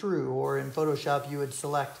shows through, or in Photoshop you would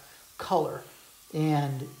select color,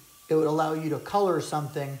 and it would allow you to color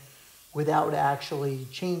something without actually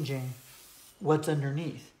changing what's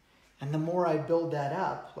underneath. And the more I build that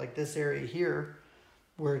up, like this area here,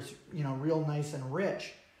 where it's, you know, real nice and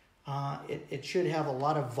rich, it should have a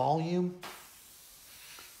lot of volume.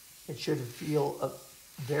 It should feel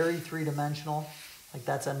very three-dimensional, like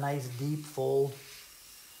that's a nice deep fold.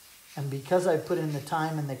 And because I put in the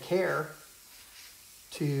time and the care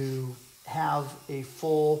to have a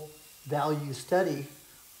full value study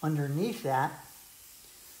underneath that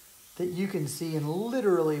you can see in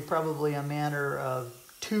literally probably a matter of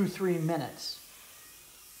 2-3 minutes,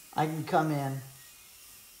 I can come in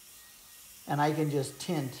and I can just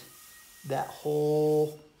tint that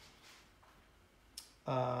whole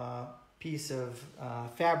piece of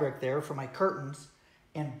fabric there for my curtains,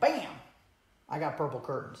 and bam, I got purple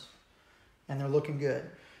curtains, and they're looking good.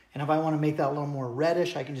 And if I want to make that a little more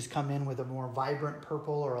reddish, I can just come in with a more vibrant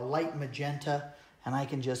purple or a light magenta, and I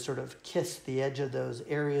can just sort of kiss the edge of those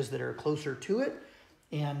areas that are closer to it.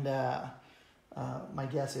 And my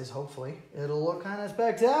guess is hopefully it'll look kind of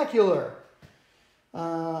spectacular.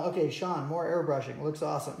 Okay, Sean, more airbrushing. Looks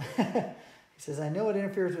awesome. He says, I know it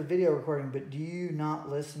interferes with video recording, but do you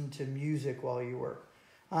not listen to music while you work?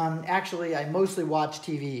 Actually, I mostly watch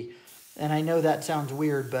TV, and I know that sounds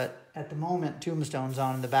weird, but at the moment, Tombstone's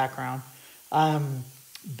on in the background.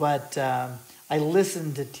 But I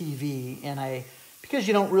listen to TV, and because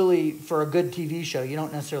you don't really, for a good TV show, you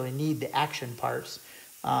don't necessarily need the action parts.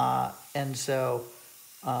 And so,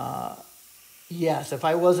 yes, if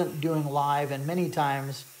I wasn't doing live, and many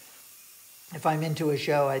times if I'm into a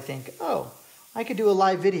show, I think, oh, I could do a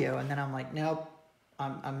live video. And then I'm like, nope,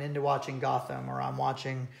 I'm into watching Gotham, or I'm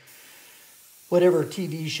watching whatever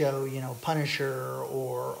TV show, you know, Punisher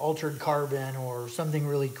or Altered Carbon or something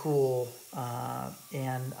really cool.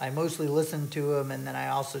 And I mostly listen to them, and then I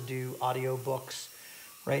also do audiobooks.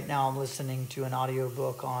 Right now I'm listening to an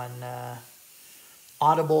audiobook on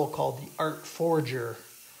Audible called The Art Forger,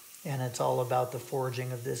 and it's all about the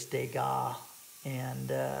forging of this Degas, and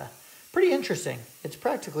pretty interesting. It's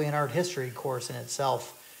practically an art history course in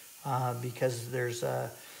itself, because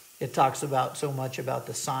it talks about so much about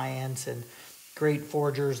the science and great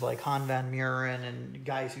forgers like Han van Muren and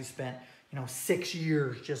guys who spent 6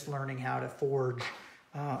 years just learning how to forge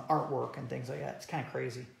artwork and things like that. It's kind of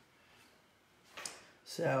crazy.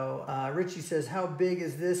 So Richie says, how big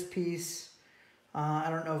is this piece? I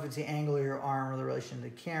don't know if it's the angle of your arm or the relation to the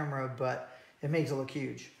camera, but it makes it look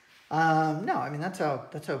huge. No, I mean, that's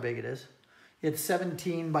how big it is. It's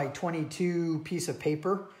 17 by 22 piece of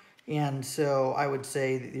paper. And so I would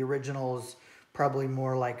say that the original is probably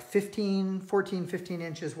more like 15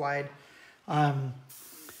 inches wide.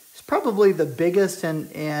 It's probably the biggest, and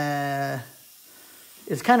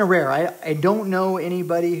it's kind of rare. I don't know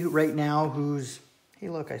anybody right now who's, hey,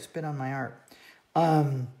 look, I spit on my art,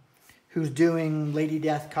 who's doing Lady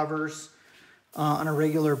Death covers on a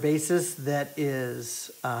regular basis that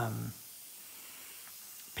is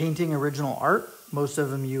painting original art. Most of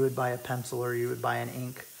them you would buy a pencil or you would buy an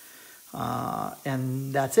ink,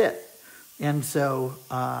 and that's it. And so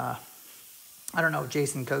I don't know if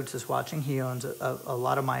Jason Coates is watching. He owns a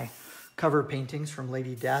lot of my cover paintings from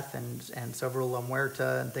Lady Death and several La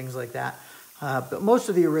Muerta and things like that. But most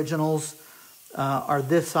of the originals are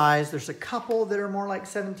this size. There's a couple that are more like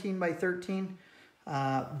 17 by 13,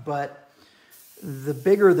 but the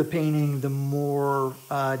bigger the painting, the more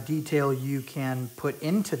detail you can put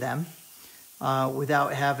into them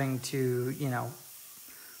without having to,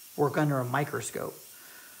 work under a microscope.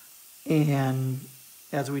 And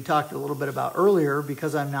as we talked a little bit about earlier,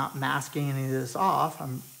 because I'm not masking any of this off,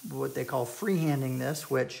 I'm what they call freehanding this,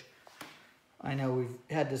 which I know we've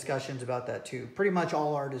had discussions about that too. Pretty much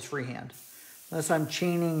all art is freehand. Unless I'm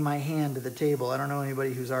chaining my hand to the table. I don't know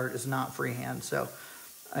anybody whose art is not freehand. So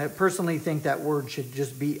I personally think that word should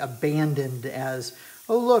just be abandoned as,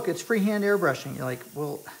 oh, look, it's freehand airbrushing. You're like,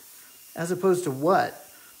 well, as opposed to what?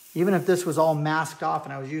 Even if this was all masked off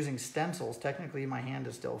and I was using stencils, technically my hand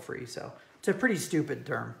is still free. So it's a pretty stupid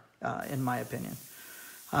term, in my opinion.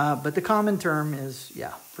 But the common term is, yeah,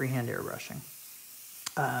 freehand airbrushing.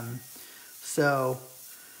 I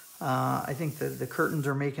think the curtains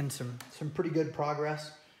are making some pretty good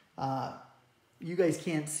progress. You guys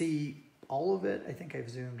can't see all of it. I think I've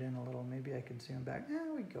zoomed in a little. Maybe I can zoom back.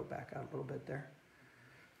 We can go back out a little bit there.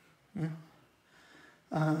 Yeah.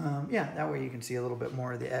 That way you can see a little bit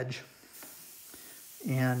more of the edge.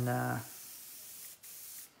 And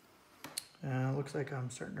looks like I'm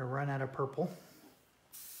starting to run out of purple.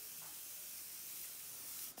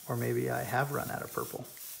 Or maybe I have run out of purple.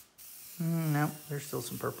 No, there's still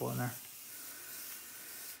some purple in there.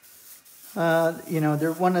 You know,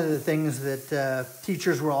 one of the things that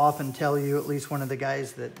teachers will often tell you, at least one of the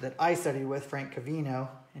guys that I studied with, Frank Cavino,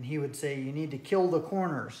 and he would say, you need to kill the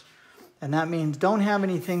corners. And that means don't have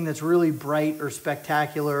anything that's really bright or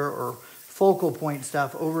spectacular or focal point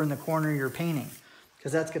stuff over in the corner of your painting,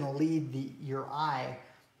 because that's going to lead your eye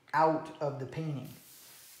out of the painting.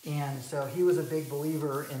 And so he was a big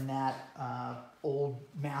believer in that old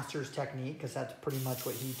master's technique, because that's pretty much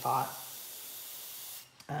what he taught.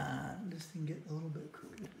 This thing get a little bit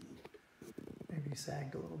crooked. Maybe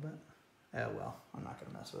sagged a little bit. Oh well, I'm not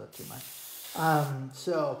going to mess with it too much.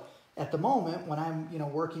 So at the moment, when I'm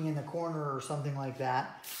working in the corner or something like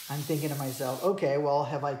that, I'm thinking to myself, okay, well,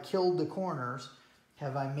 have I killed the corners?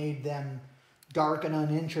 Have I made them dark and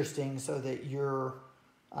uninteresting so that your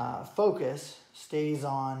focus stays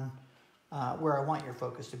on where I want your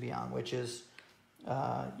focus to be on, which is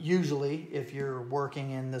usually, if you're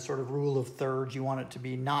working in the sort of rule of thirds, you want it to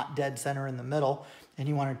be not dead center in the middle, and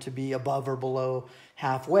you want it to be above or below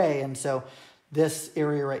halfway. And so this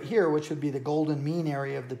area right here, which would be the golden mean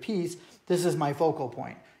area of the piece, this is my focal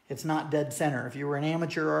point. It's not dead center. If you were an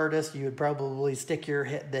amateur artist, you would probably stick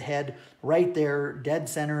the head right there, dead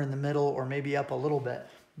center in the middle, or maybe up a little bit.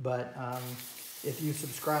 But if you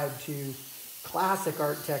subscribe to classic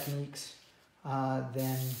art techniques,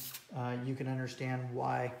 then you can understand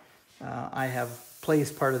why I have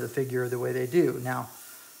placed part of the figure the way they do. Now,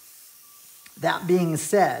 that being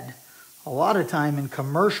said, a lot of time in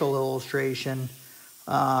commercial illustration,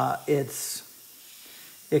 it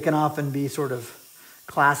can often be sort of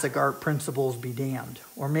classic art principles be damned.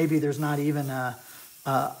 Or maybe there's not even a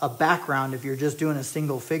background if you're just doing a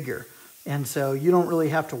single figure. And so you don't really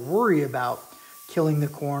have to worry about killing the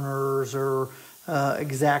corners or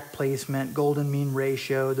exact placement, golden mean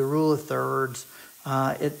ratio, the rule of thirds.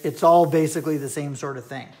 It's all basically the same sort of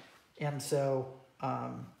thing. And so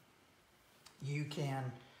you can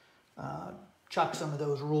chuck some of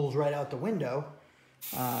those rules right out the window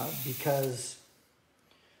because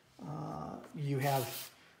you have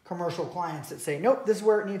commercial clients that say, nope, this is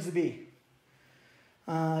where it needs to be.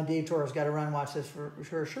 Dave Torres, got to run, watch this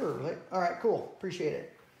for sure. Like, all right, cool, appreciate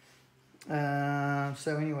it.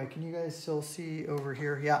 So anyway, can you guys still see over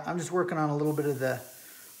here? Yeah, I'm just working on a little bit of the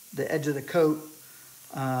edge of the coat,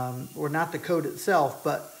 or not the coat itself,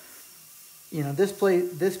 but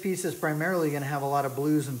this piece is primarily going to have a lot of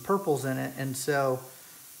blues and purples in it. And so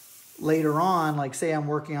later on, like say I'm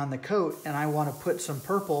working on the coat and I want to put some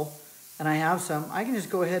purple and I have some, I can just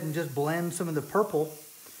go ahead and just blend some of the purple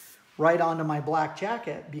right onto my black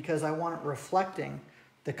jacket because I want it reflecting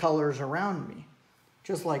the colors around me.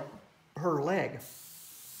 Just like her leg.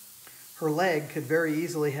 Her leg could very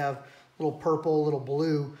easily have little purple, little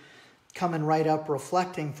blue coming right up,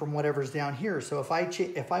 reflecting from whatever's down here. So if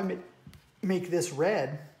I make this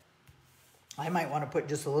red, I might want to put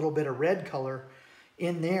just a little bit of red color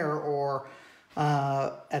in there, or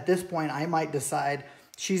at this point I might decide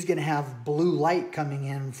she's going to have blue light coming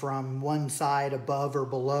in from one side above or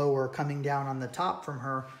below, or coming down on the top from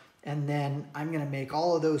her, and then I'm going to make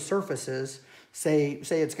all of those surfaces, say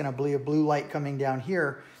it's going to be a blue light coming down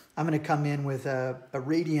here, I'm going to come in with a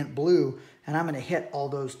radiant blue, and I'm going to hit all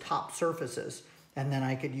those top surfaces, and then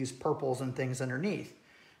I could use purples and things underneath.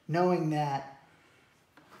 Knowing that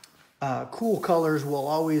cool colors will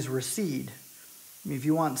always recede. I mean, if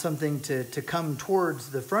you want something to come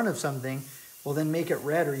towards the front of something, well then make it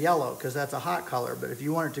red or yellow, because that's a hot color. But if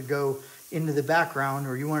you want it to go into the background,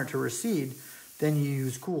 or you want it to recede, then you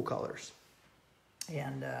use cool colors.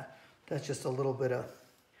 And that's just a little bit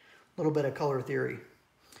of color theory.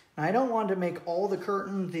 Now, I don't want to make all the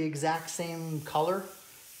curtains the exact same color,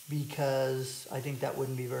 because I think that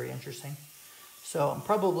wouldn't be very interesting. So I'm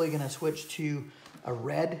probably going to switch to a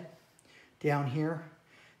red down here,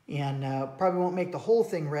 and probably won't make the whole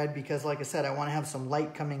thing red, because like I said, I want to have some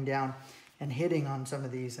light coming down and hitting on some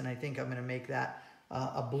of these, and I think I'm going to make that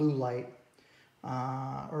a blue light.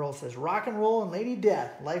 Earl says, rock and roll and Lady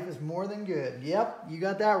Death, life is more than good. Yep, you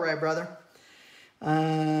got that right, brother.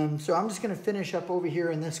 So I'm just going to finish up over here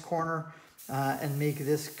in this corner and make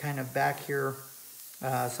this kind of back here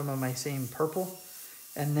some of my same purple.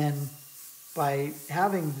 And then by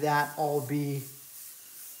having that all be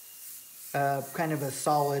kind of a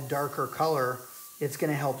solid darker color, it's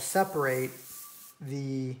going to help separate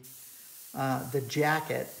the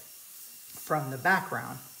jacket from the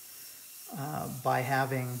background by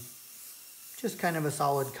having just kind of a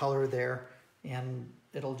solid color there, and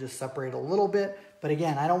it'll just separate a little bit. But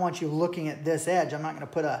again, I don't want you looking at this edge. I'm not going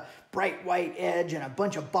to put a bright white edge and a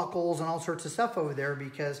bunch of buckles and all sorts of stuff over there,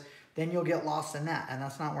 because then you'll get lost in that, and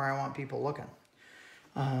that's not where I want people looking.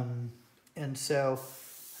 And so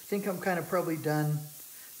I think I'm kind of probably done.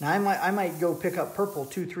 Now I might go pick up purple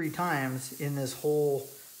 2-3 times in this whole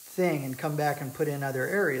thing and come back and put in other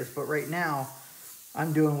areas. But right now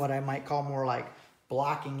I'm doing what I might call more like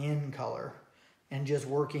blocking in color and just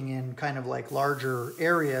working in kind of like larger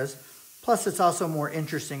areas. Plus it's also more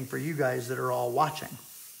interesting for you guys that are all watching.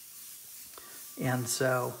 And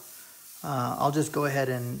so I'll just go ahead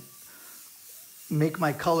and make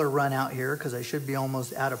my color run out here because I should be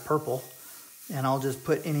almost out of purple. And I'll just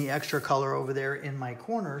put any extra color over there in my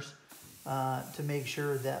corners to make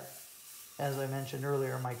sure that, as I mentioned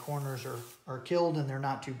earlier, my corners are killed and they're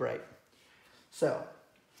not too bright. So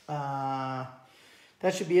that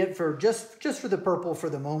should be it for just for the purple for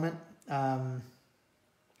the moment.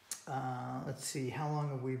 Let's see, how long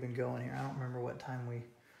have we been going here? I don't remember what time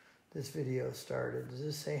this video started. Does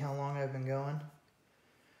this say how long I've been going?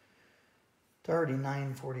 It's already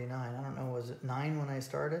 9:49. I don't know, was it 9 when I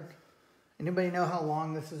started? Anybody know how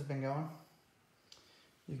long this has been going?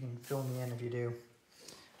 You can fill me in if you do.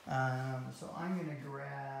 So I'm going to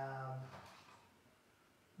grab,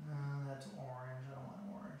 that's orange. I don't want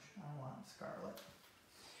orange. I want scarlet.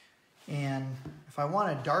 And if I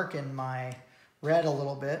want to darken my red a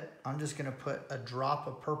little bit, I'm just going to put a drop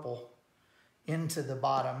of purple into the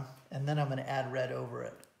bottom, and then I'm going to add red over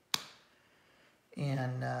it.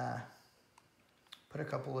 And put a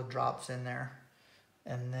couple of drops in there.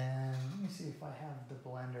 And then, let me see if I have the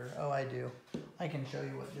blender. Oh, I do. I can show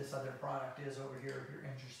you what this other product is over here if you're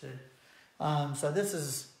interested. So this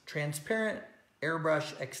is transparent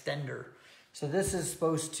airbrush extender. So this is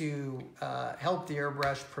supposed to help the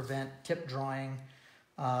airbrush prevent tip drawing,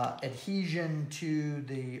 adhesion to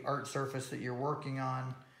the art surface that you're working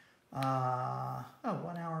on. 1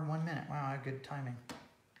 hour and 1 minute. Wow, good timing.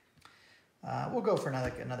 We'll go for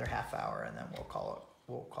another half hour, and then we'll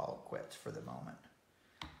call it quits for the moment.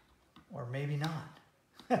 Or maybe not.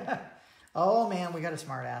 Oh man, we got a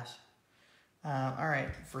smart ass. All right,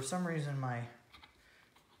 for some reason my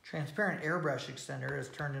transparent airbrush extender has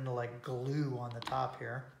turned into like glue on the top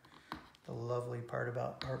here. The lovely part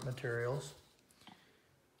about art materials.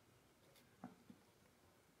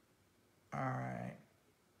 All right,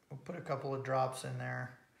 we'll put a couple of drops in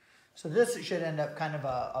there. So this should end up kind of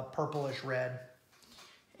a purplish red,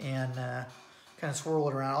 and kind of swirl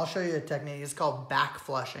it around. I'll show you a technique. It's called back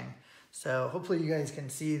flushing. So hopefully you guys can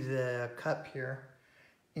see the cup here.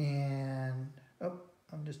 And, oh,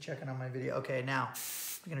 I'm just checking on my video. Okay, now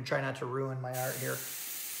I'm gonna try not to ruin my art here.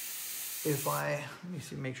 Let me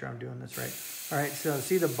see, make sure I'm doing this right. All right, so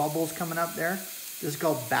see the bubbles coming up there? This is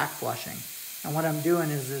called back flushing. And what I'm doing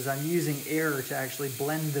is I'm using air to actually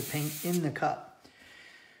blend the paint in the cup.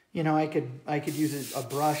 You know, I could use a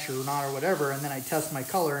brush or not or whatever, and then I test my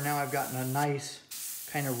color, and now I've gotten a nice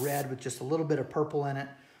kind of red with just a little bit of purple in it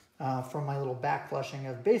from my little back flushing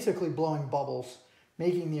of basically blowing bubbles,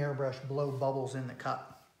 making the airbrush blow bubbles in the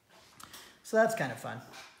cup. So that's kind of fun.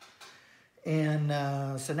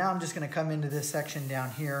 And so now I'm just going to come into this section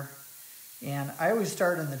down here, and I always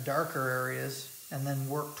start in the darker areas and then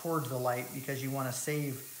work towards the light because you want to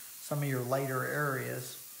save some of your lighter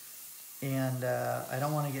areas. And I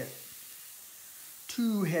don't want to get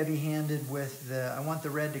too heavy-handed with I want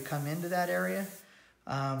the red to come into that area,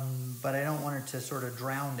 but I don't want it to sort of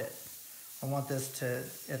drown it. I want this to,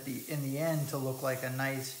 in the end, to look like a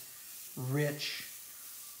nice, rich,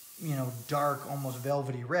 you know, dark, almost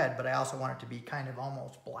velvety red, but I also want it to be kind of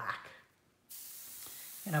almost black.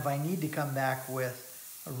 And if I need to come back with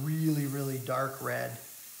a really, really dark red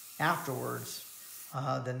afterwards,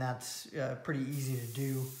 then that's pretty easy to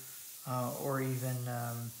do. Or even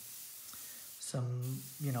some,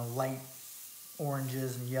 you know, light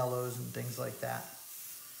oranges and yellows and things like that.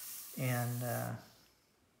 And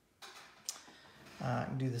I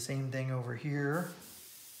can do the same thing over here.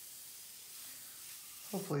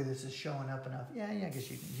 Hopefully this is showing up enough. Yeah, I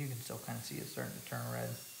guess you can still kind of see it starting to turn red.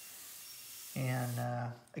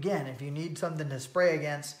 And again, if you need something to spray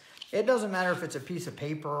against, it doesn't matter if it's a piece of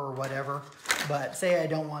paper or whatever, but say I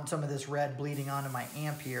don't want some of this red bleeding onto my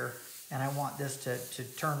amp here, and I want this to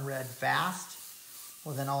turn red fast,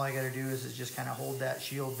 well then all I gotta do is just kind of hold that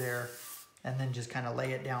shield there and then just kind of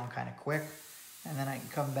lay it down kind of quick. And then I can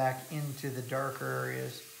come back into the darker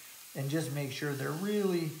areas and just make sure they're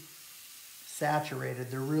really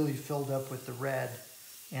saturated, they're really filled up with the red,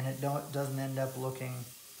 and it doesn't end up looking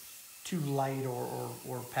too light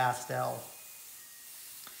or pastel.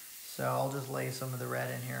 So I'll just lay some of the red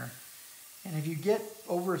in here. And if you get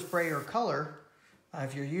overspray or color,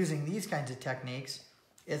 if you're using these kinds of techniques,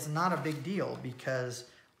 it's not a big deal because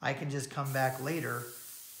I can just come back later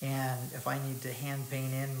And if I need to hand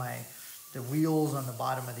paint in the wheels on the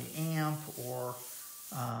bottom of the amp or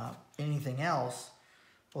anything else,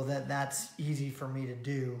 well, that's easy for me to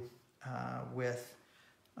do with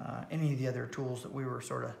any of the other tools that we were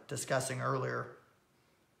sort of discussing earlier.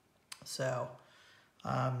 So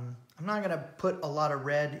I'm not going to put a lot of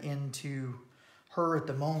red into her at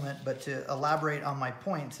the moment, but to elaborate on my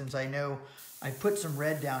point, since I know I put some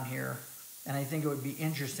red down here, and I think it would be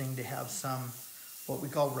interesting to have some what we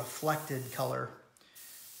call reflected color.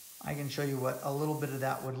 I can show you what a little bit of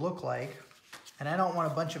that would look like. And I don't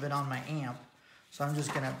want a bunch of it on my amp, so I'm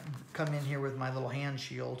just gonna come in here with my little hand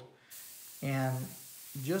shield, and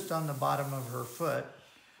just on the bottom of her foot,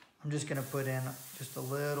 I'm just gonna put in just a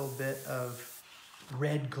little bit of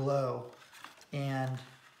red glow, and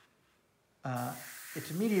it's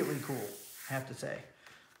immediately cool, I have to say.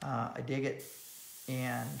 I dig it,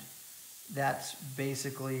 and that's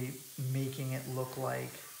basically making it look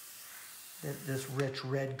like that this rich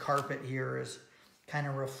red carpet here is kind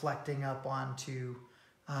of reflecting up onto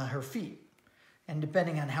her feet. And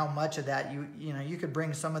depending on how much of that, you could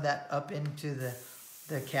bring some of that up into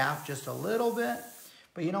the calf just a little bit,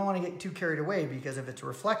 but you don't want to get too carried away, because if it's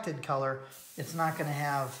reflected color, it's not going to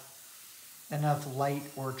have enough light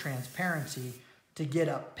or transparency to get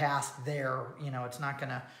up past there. It's not going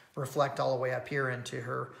to reflect all the way up here into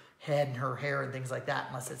her head and her hair and things like that,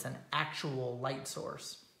 unless it's an actual light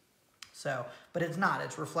source. So, but it's not,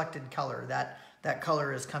 it's reflected color. That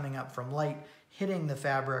color is coming up from light, hitting the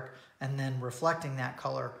fabric, and then reflecting that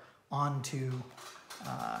color onto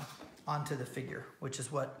the figure, which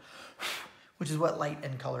is what light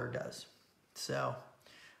and color does. So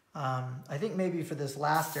I think maybe for this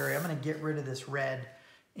last area, I'm going to get rid of this red.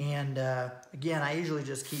 And again, I usually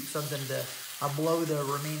just keep something I'll blow the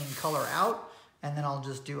remaining color out, and then I'll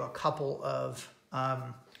just do a couple of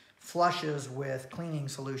flushes with cleaning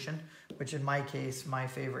solution, which in my case, my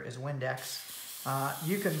favorite is Windex.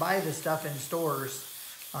 You can buy this stuff in stores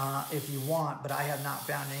if you want, but I have not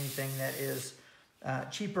found anything that is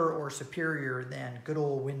cheaper or superior than good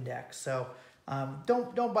old Windex. So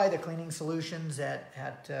don't buy the cleaning solutions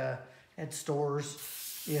at stores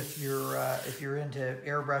if you're into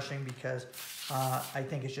airbrushing, because I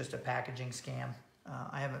think it's just a packaging scam.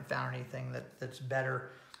 I haven't found anything that's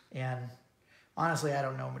better, and honestly, I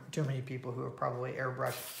don't know too many people who have probably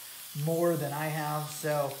airbrushed more than I have,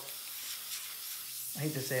 so I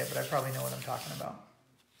hate to say it, but I probably know what I'm talking about.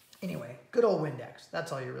 Anyway, good old Windex.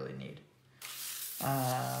 That's all you really need.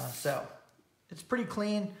 So it's pretty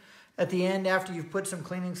clean. At the end, after you've put some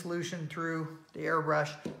cleaning solution through the airbrush,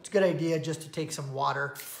 it's a good idea just to take some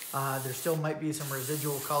water. There still might be some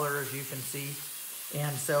residual color, as you can see.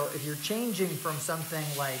 And so if you're changing from something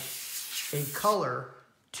like a color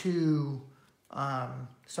to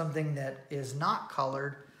something that is not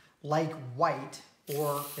colored, like white,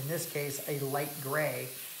 or in this case, a light gray,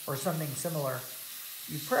 or something similar,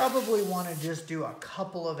 you probably want to just do a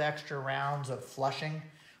couple of extra rounds of flushing,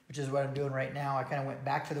 which is what I'm doing right now. I kind of went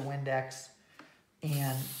back to the Windex,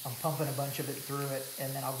 and I'm pumping a bunch of it through it,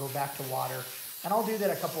 and then I'll go back to water. And I'll do that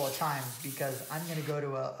a couple of times, because I'm going to go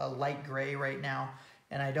to a light gray right now,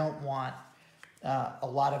 and I don't want a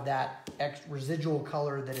lot of that residual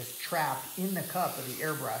color that is trapped in the cup of the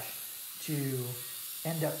airbrush to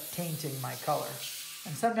end up tainting my color.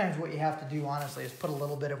 And sometimes what you have to do, honestly, is put a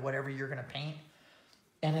little bit of whatever you're going to paint,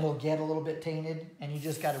 and it'll get a little bit tainted, and you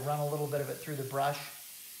just got to run a little bit of it through the brush.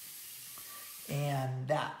 And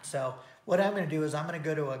that. So what I'm going to do is I'm going to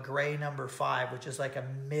go to a gray number 5, which is like a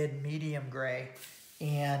mid-medium gray,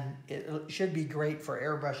 and it should be great for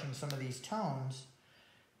airbrushing some of these tones.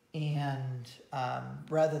 And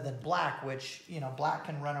rather than black, which, black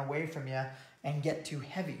can run away from you and get too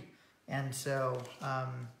heavy. And so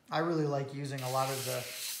I really like using a lot of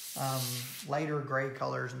the lighter gray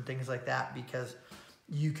colors and things like that, because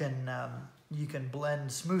you can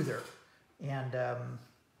blend smoother and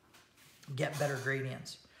get better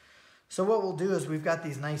gradients. So what we'll do is we've got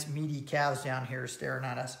these nice meaty calves down here staring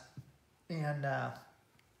at us. And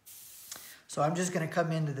so I'm just going to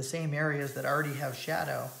come into the same areas that already have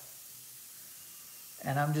shadow,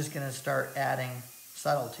 and I'm just going to start adding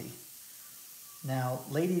subtlety. Now,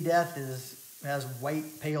 Lady Death has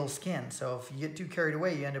white, pale skin, so if you get too carried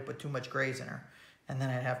away, you end up with too much grays in her, and then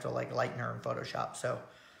I'd have to lighten her in Photoshop. So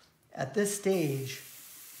at this stage,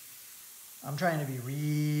 I'm trying to be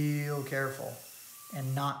real careful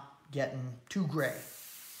and not getting too gray.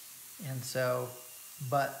 And so,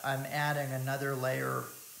 but I'm adding another layer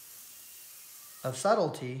of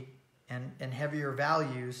subtlety and heavier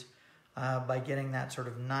values by getting that sort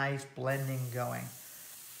of nice blending going.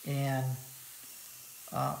 And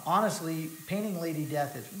Honestly, painting Lady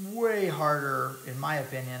Death is way harder, in my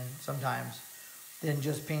opinion, sometimes, than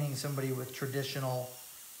just painting somebody with traditional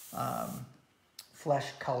flesh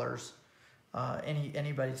colors.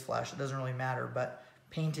 Anybody's flesh, it doesn't really matter. But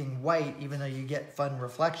painting white, even though you get fun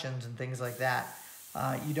reflections and things like that,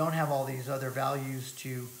 you don't have all these other values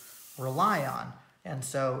to rely on. And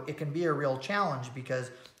so it can be a real challenge,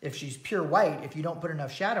 because if she's pure white, if you don't put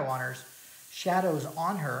enough shadows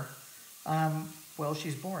on her, well,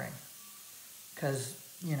 she's boring, because,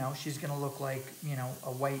 you know, she's going to look like, you know,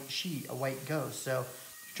 a white sheet, a white ghost. So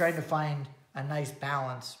you're trying to find a nice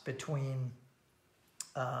balance between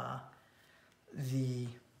the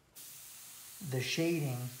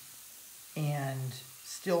shading and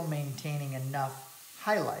still maintaining enough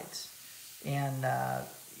highlights. And,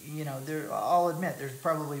 you know, I'll admit there's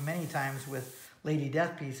probably many times with Lady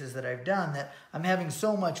Death pieces that I've done that I'm having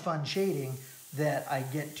so much fun shading that I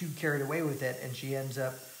get too carried away with it and she ends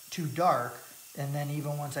up too dark. And then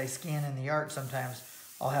even once I scan in the art, sometimes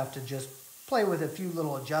I'll have to just play with a few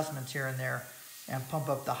little adjustments here and there and pump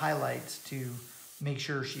up the highlights to make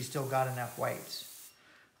sure she's still got enough whites.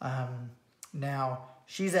 Now,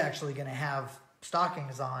 she's actually going to have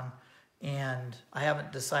stockings on, and I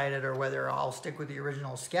haven't decided or whether I'll stick with the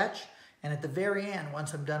original sketch. And at the very end,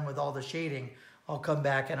 once I'm done with all the shading, I'll come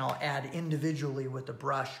back and I'll add individually with the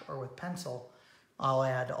brush or with pencil, I'll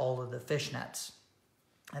add all of the fishnets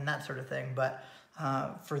and that sort of thing. But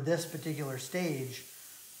for this particular stage,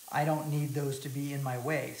 I don't need those to be in my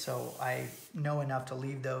way. So I know enough to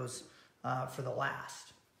leave those for the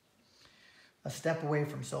last. A step away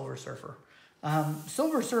from Silver Surfer.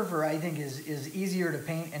 Silver Surfer, I think, is easier to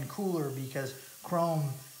paint and cooler because chrome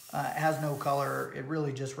has no color. It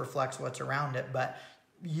really just reflects what's around it. But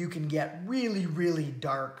you can get really, really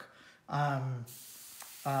dark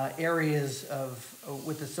areas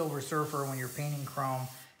with the Silver Surfer when you're painting chrome,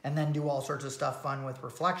 and then do all sorts of stuff fun with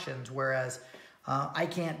reflections. Whereas I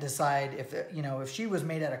can't decide if she was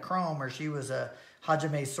made out of chrome or she was a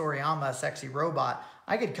Hajime Soriyama sexy robot.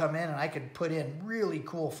 I could come in and I could put in really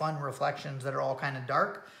cool, fun reflections that are all kind of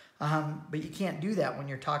dark. But you can't do that when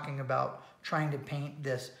you're talking about trying to paint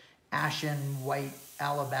this ashen white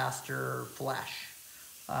alabaster flesh,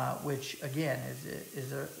 which again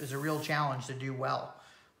is a real challenge to do well,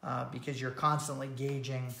 because you're constantly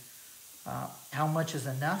gauging how much is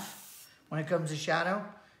enough when it comes to shadow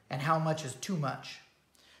and how much is too much.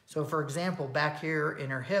 So for example, back here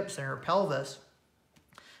in her hips and her pelvis,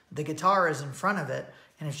 the guitar is in front of it,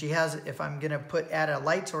 and if I'm gonna add a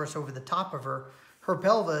light source over the top of her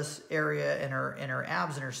pelvis area and her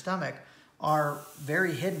abs and her stomach are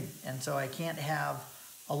very hidden, and so I can't have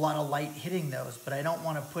a lot of light hitting those. But I don't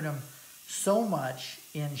want to put them so much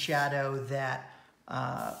in shadow that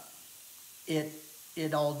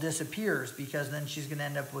it all disappears, because then she's gonna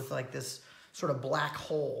end up with like this sort of black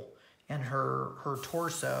hole, and her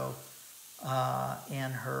torso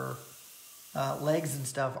and her legs and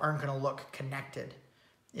stuff aren't going to look connected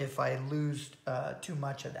if I lose too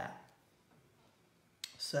much of that.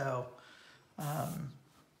 So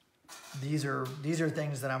these are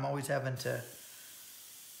things that I'm always having to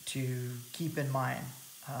keep in mind.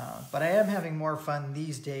 But I am having more fun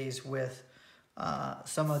these days with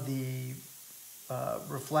some of the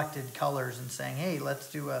reflected colors and saying, hey,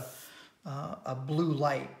 let's do a blue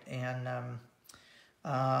light. And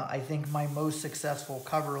I think my most successful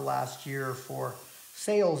cover last year for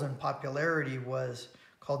sales and popularity was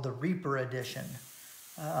called the Reaper Edition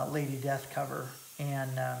Lady Death cover. And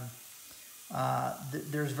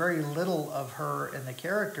there's very little of her and the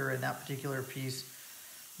character in that particular piece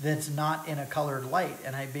that's not in a colored light.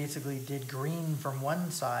 And I basically did green from one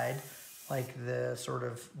side, like the sort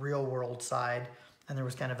of real world side, and there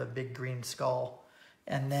was kind of a big green skull.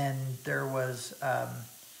 And then there was,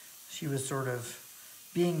 she was sort of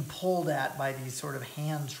being pulled at by these sort of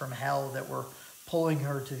hands from hell that were pulling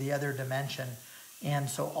her to the other dimension. And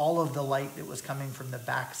so all of the light that was coming from the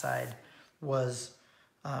backside was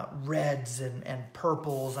reds and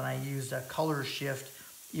purples, and I used a color shift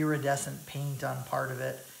iridescent paint on part of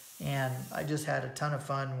it. And I just had a ton of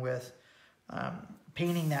fun with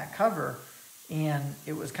painting that cover. And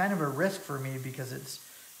it was kind of a risk for me because it's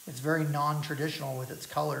very non-traditional with its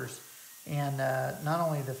colors. And not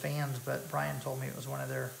only the fans, but Brian told me it was one of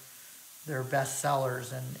their best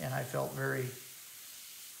sellers, and I felt very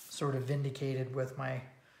sort of vindicated with my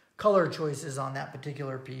color choices on that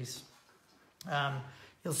particular piece.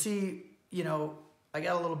 You'll see, I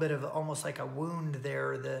got a little bit of almost like a wound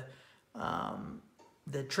there.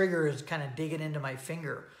 The trigger is kind of digging into my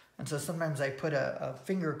finger. And so sometimes I put a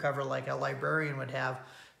finger cover like a librarian would have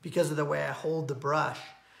because of the way I hold the brush.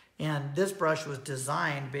 And this brush was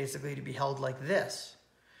designed basically to be held like this.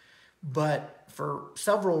 But for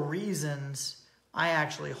several reasons, I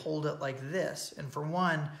actually hold it like this. And for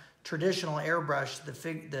one, traditional airbrush,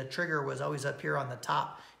 the trigger was always up here on the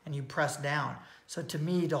top and you press down. So to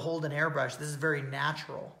me, to hold an airbrush, this is very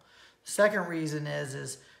natural. Second reason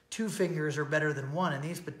is 2 fingers are better than 1.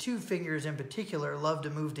 And but 2 fingers in particular love to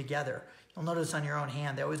move together. You'll notice on your own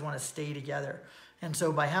hand, they always want to stay together. And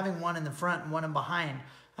so by having one in the front and one in behind,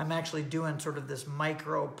 I'm actually doing sort of this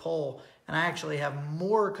micro pull, and I actually have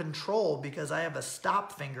more control because I have a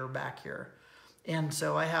stop finger back here. And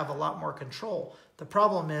so I have a lot more control. The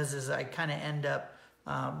problem is I kind of end up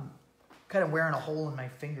kind of wearing a hole in my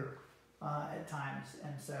finger at times.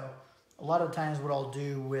 And so a lot of times what I'll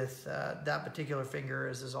do with that particular finger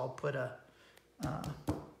is I'll put a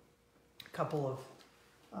couple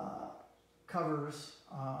of covers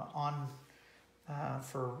on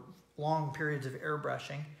for long periods of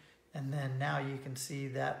airbrushing, and then now you can see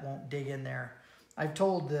that won't dig in there. I've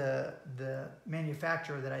told the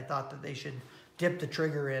manufacturer that I thought that they should dip the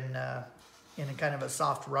trigger in a kind of a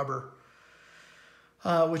soft rubber,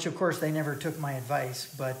 which of course they never took my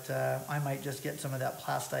advice, but I might just get some of that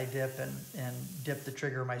Plasti dip and dip the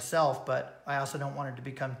trigger myself. But I also don't want it to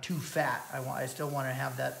become too fat. I still want to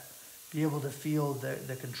have that, be able to feel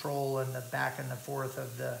the control and the back and the forth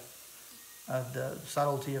of the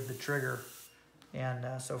subtlety of the trigger.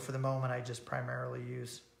 And so for the moment, I just primarily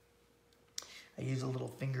use a little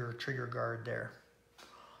finger trigger guard there.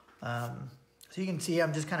 So you can see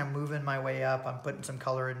I'm just kind of moving my way up. I'm putting some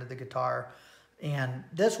color into the guitar. And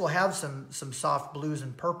this will have some soft blues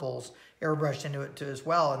and purples airbrushed into it too as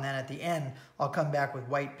well. And then at the end, I'll come back with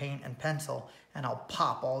white paint and pencil, and I'll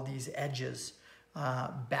pop all these edges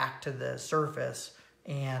back to the surface,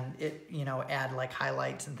 and it, add like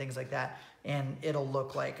highlights and things like that. And it'll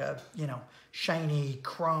look like a, shiny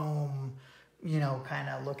chrome, kind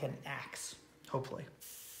of looking axe, hopefully.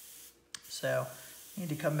 So I need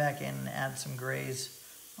to come back in and add some grays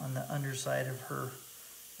on the underside of her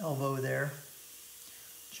elbow there.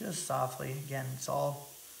 Just softly. Again, it's all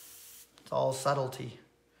subtlety.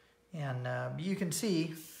 And you can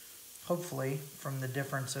see, hopefully, from the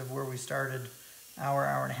difference of where we started hour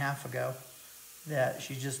and a half ago, that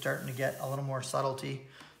she's just starting to get a little more subtlety.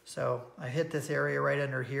 So I hit this area right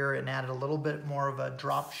under here and added a little bit more of a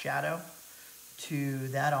drop shadow to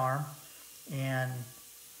that arm. And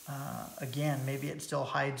again, maybe it still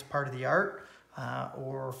hides part of the art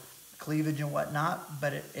or cleavage and whatnot,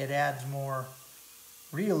 but it adds more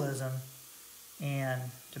realism and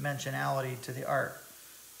dimensionality to the art.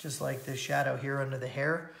 Just like this shadow here under the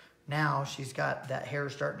hair. Now she's got that hair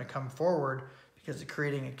starting to come forward because it's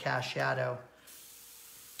creating a cast shadow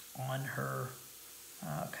on her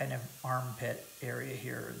kind of armpit area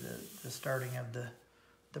here, the starting of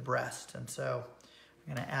the breast. And so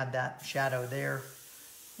I'm going to add that shadow there,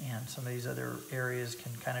 and some of these other areas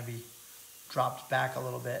can kind of be dropped back a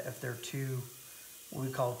little bit if they're too, what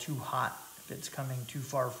we call too hot, if it's coming too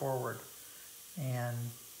far forward. And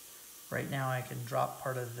right now I can drop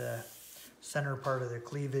part of the center part of the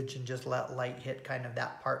cleavage and just let light hit kind of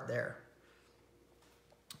that part there.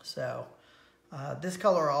 So this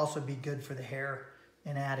color will also be good for the hair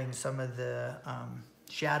and adding some of the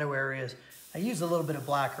shadow areas. I used a little bit of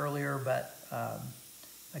black earlier, but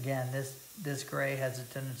again, this gray has a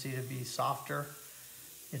tendency to be softer.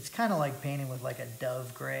 It's kind of like painting with like a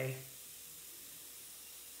dove gray.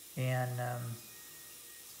 And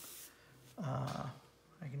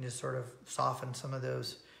I can just sort of soften some of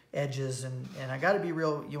those edges, and I got to be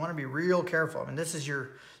real. You want to be real careful. I mean, this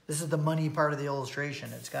is the money part of the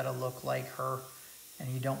illustration. It's got to look like her, and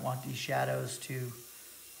you don't want these shadows to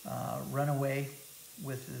run away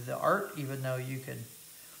with the art, even though you could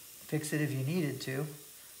fix it if you needed to.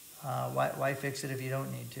 Why fix it if you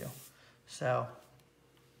don't need to? So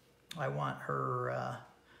I want her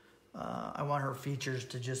features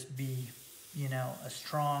to just be, a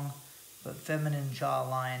strong but feminine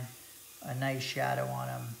jawline, a nice shadow on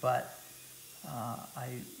them. But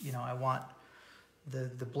I want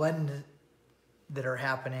the blend that are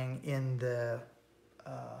happening in the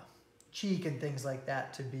cheek and things like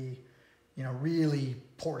that to be, really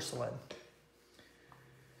porcelain.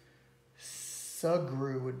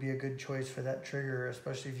 Sugru would be a good choice for that trigger,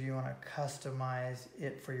 especially if you want to customize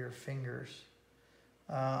it for your fingers.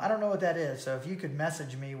 I don't know what that is, so if you could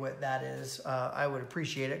message me what that is, I would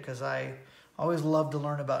appreciate it, because I always love to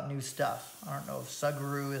learn about new stuff. I don't know if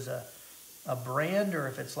Sugru is a brand or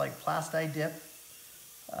if it's like Plasti Dip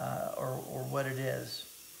or what it is,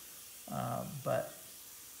 but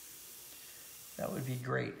that would be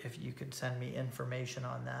great if you could send me information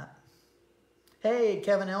on that. Hey,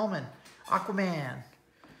 Kevin Ellman, Aquaman.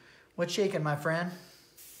 What's shaking, my friend?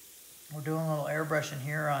 We're doing a little airbrushing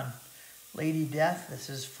here on Lady Death. This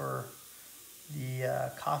is for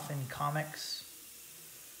the Coffin Comics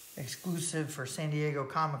exclusive for San Diego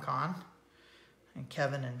Comic-Con. And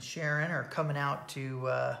Kevin and Sharon are coming out to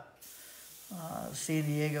San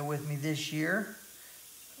Diego with me this year.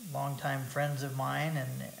 Longtime friends of mine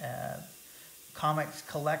and comics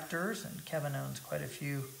collectors. And Kevin owns quite a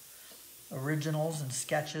few originals and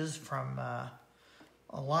sketches from a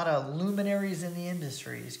lot of luminaries in the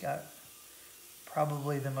industry. He's got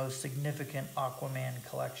probably the most significant Aquaman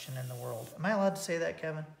collection in the world. Am I allowed to say that,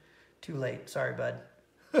 Kevin? Too late. Sorry, bud.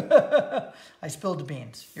 I spilled the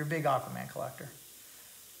beans. You're a big Aquaman collector.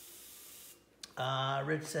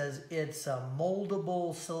 Rich says it's a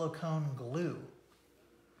moldable silicone glue.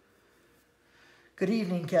 Good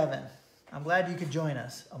evening, Kevin. I'm glad you could join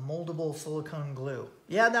us. A moldable silicone glue.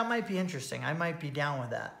 Yeah, that might be interesting. I might be down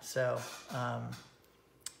with that. So,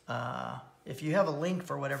 if you have a link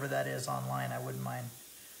for whatever that is online, I wouldn't mind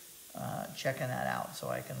checking that out so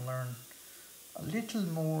I can learn a little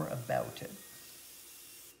more about it.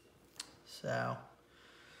 So,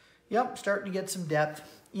 yep, starting to get some depth.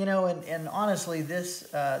 You know, and honestly,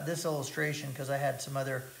 this illustration, because I had some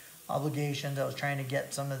other obligations, I was trying to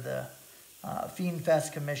get some of the Fiend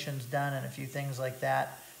Fest commissions done and a few things like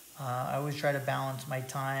that. I always try to balance my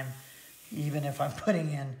time, even if I'm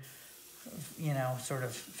putting in, you know, sort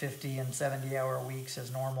of 50 and 70 hour weeks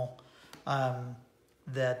as normal. Sometimes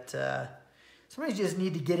you just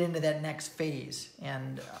need to get into that next phase.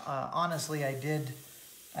 And honestly, I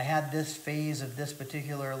had this phase of this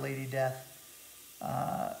particular Lady Death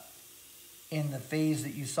in the phase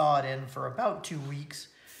that you saw it in for about 2 weeks.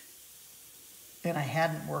 And I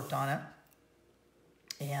hadn't worked on it.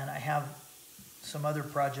 And I have some other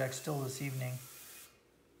projects still this evening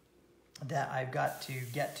that I've got to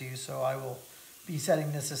get to, so I will be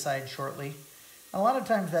setting this aside shortly. A lot of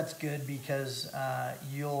times that's good because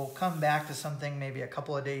you'll come back to something maybe a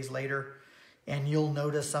couple of days later and you'll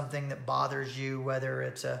notice something that bothers you, whether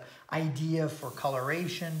it's an idea for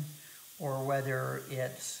coloration or whether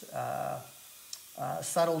it's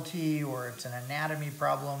subtlety or it's an anatomy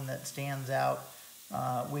problem that stands out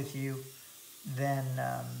with you. Then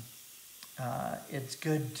it's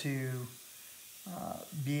good to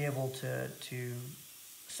be able to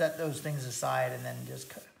set those things aside and then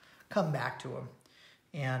just come back to them.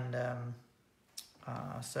 And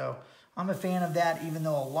so I'm a fan of that, even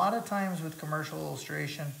though a lot of times with commercial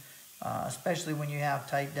illustration, especially when you have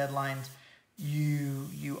tight deadlines,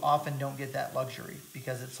 you often don't get that luxury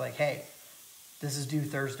because it's like, hey, this is due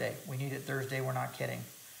Thursday. We need it Thursday. We're not kidding.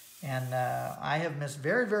 And I have missed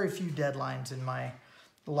very, very few deadlines in my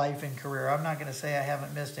life and career. I'm not going to say I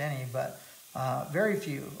haven't missed any, but very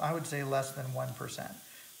few. I would say less than 1%.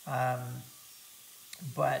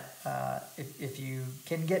 But if you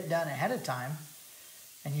can get done ahead of time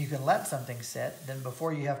and you can let something sit, then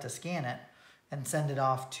before you have to scan it and send it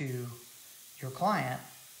off to your client,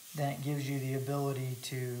 then it gives you the ability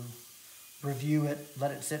to review it,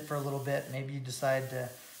 let it sit for a little bit. Maybe you decide to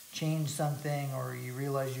change something or you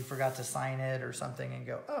realize you forgot to sign it or something and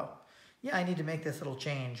go, oh, yeah, I need to make this little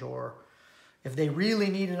change. Or if they really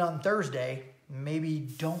need it on Thursday, maybe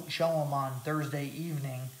don't show them on Thursday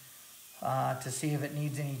evening to see if it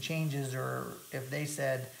needs any changes, or if they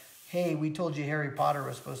said, hey, we told you Harry Potter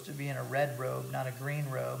was supposed to be in a red robe, not a green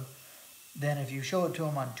robe. Then if you show it to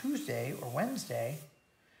them on Tuesday or Wednesday,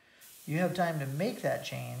 you have time to make that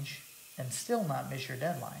change and still not miss your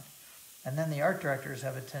deadline. And then the art directors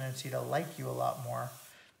have a tendency to like you a lot more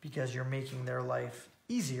because you're making their life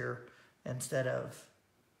easier instead of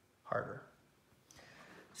harder.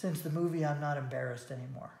 Since the movie, I'm not embarrassed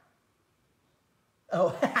anymore.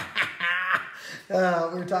 Oh,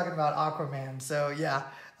 we were talking about Aquaman. So yeah,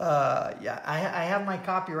 I have my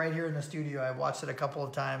copy right here in the studio. I've watched it a couple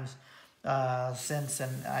of times since,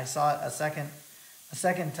 and I saw it a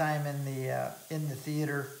second time in the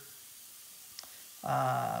theater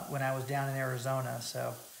when I was down in Arizona.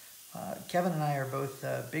 So Kevin and I are both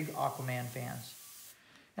big Aquaman fans.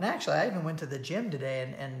 And actually, I even went to the gym today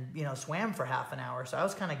and swam for half an hour. So I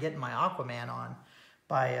was kind of getting my Aquaman on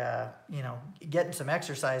by getting some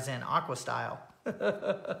exercise in aqua style.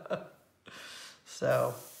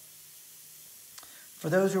 So for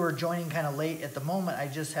those who are joining kind of late at the moment, I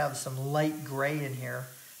just have some light gray in here,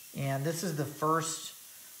 and this is the first.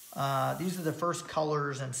 These are the first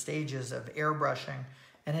colors and stages of airbrushing,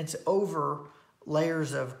 and it's over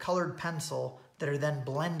layers of colored pencil that are then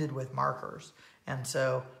blended with markers. And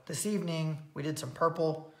so this evening we did some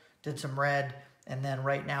purple, did some red, and then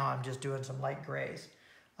right now I'm just doing some light grays.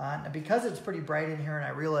 Because it's pretty bright in here and I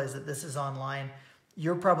realize that this is online,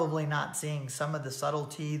 you're probably not seeing some of the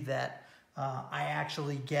subtlety that I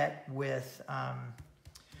actually get with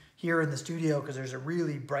here in the studio, because there's a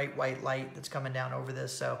really bright white light that's coming down over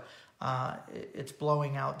this. So it's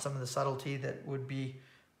blowing out some of the subtlety that would be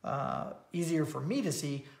easier for me to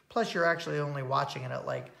see. Plus you're actually only watching it at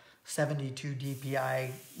like 72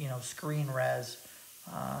 DPI, you know, screen res.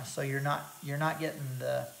 So you're not getting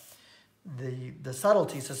the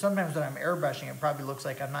subtlety. So sometimes when I'm airbrushing, it probably looks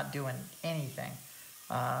like I'm not doing anything.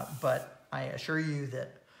 But I assure you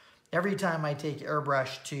that every time I take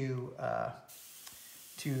airbrush to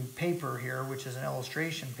paper here, which is an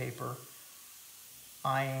illustration paper,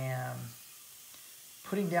 I am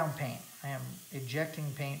putting down paint. I am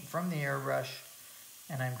ejecting paint from the airbrush,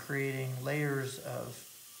 and I'm creating layers of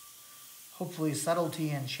hopefully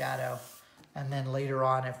subtlety and shadow. And then later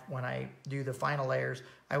on, when I do the final layers,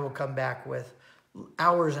 I will come back with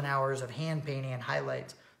hours and hours of hand painting and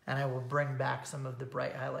highlights, and I will bring back some of the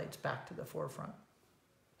bright highlights back to the forefront.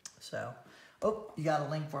 So, oh, you got a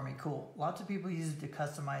link for me, cool. Lots of people use it to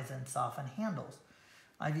customize and soften handles.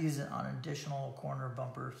 I've used it on additional corner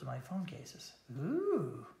bumpers to my phone cases.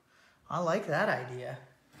 Ooh, I like that idea.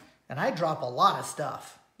 And I drop a lot of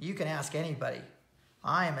stuff. You can ask anybody.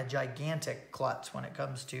 I am a gigantic klutz when it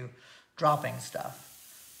comes to dropping stuff.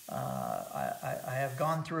 I have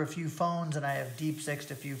gone through a few phones, and I have deep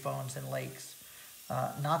sixed a few phones in lakes.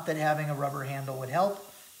 Not that having a rubber handle would help,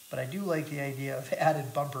 but I do like the idea of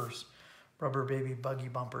added bumpers, rubber baby buggy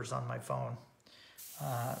bumpers on my phone,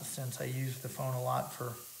 since I use the phone a lot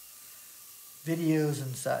for videos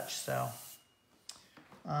and such. So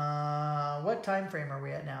what time frame are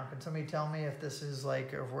we at now? Can somebody tell me if this is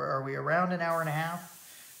like, are we around an hour and a half?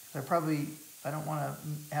 I don't want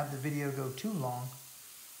to have the video go too long,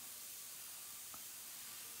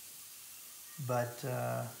 but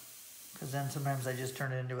because then sometimes I just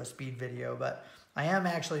turn it into a speed video. But I am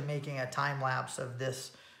actually making a time lapse of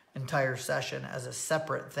this entire session as a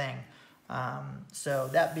separate thing. So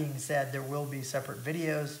that being said, there will be separate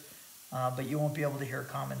videos, but you won't be able to hear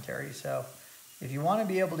commentary. So if you want to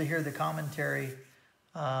be able to hear the commentary,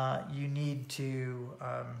 you need to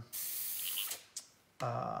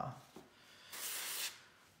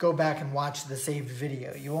go back and watch the saved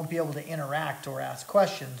video. You won't be able to interact or ask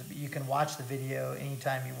questions, but you can watch the video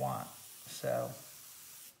anytime you want. So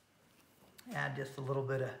add just a little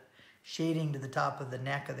bit of shading to the top of the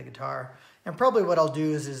neck of the guitar. And probably what I'll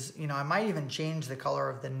do is, you know, I might even change the color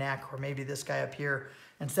of the neck, or maybe this guy up here,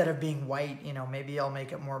 instead of being white, you know, maybe I'll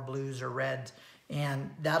make it more blues or reds. And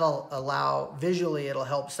that'll allow, visually, it'll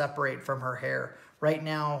help separate from her hair. Right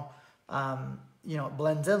now, you know, it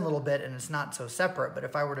blends in a little bit and it's not so separate. But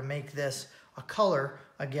if I were to make this a color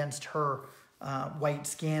against her white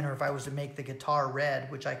skin, or if I was to make the guitar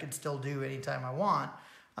red, which I could still do anytime I want,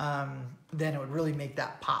 then it would really make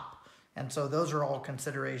that pop. And so those are all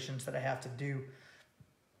considerations that I have to do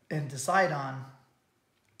and decide on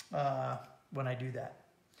when I do that.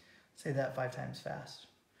 Say that 5 times fast.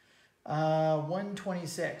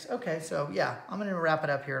 126. Okay, so yeah, I'm going to wrap it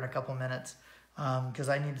up here in a couple minutes because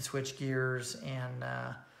I need to switch gears and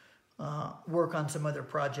work on some other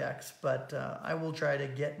projects. But I will try to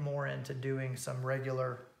get more into doing some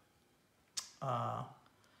regular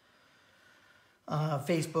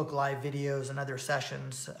Facebook Live videos and other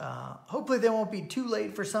sessions. Hopefully they won't be too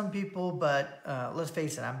late for some people, but let's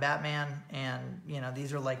face it, I'm Batman, and you know,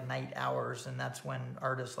 these are like night hours, and that's when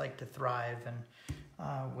artists like to thrive, and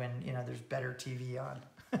when, you know, there's better TV on.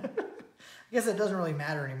 I guess it doesn't really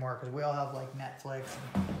matter anymore because we all have like Netflix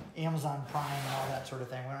and Amazon Prime and all that sort of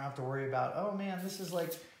thing. We don't have to worry about, oh man, this is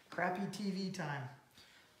like crappy TV time.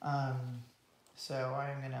 So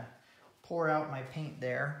I'm going to pour out my paint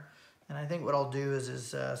there. And I think what I'll do is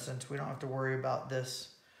since we don't have to worry about this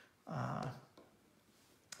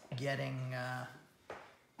getting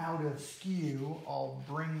out of skew, I'll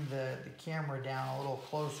bring the camera down a little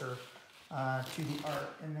closer to the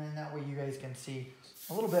art, and then that way you guys can see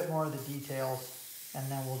a little bit more of the details, and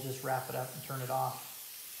then we'll just wrap it up and turn it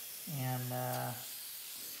off, and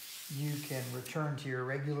you can return to your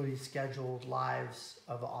regularly scheduled lives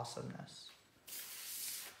of awesomeness.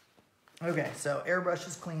 Okay, so airbrush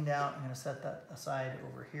is cleaned out. I'm going to set that aside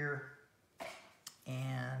over here,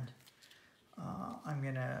 and I'm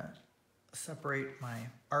going to separate my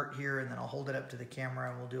art here, and then I'll hold it up to the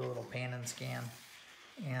camera, and we'll do a little pan and scan,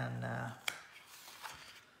 and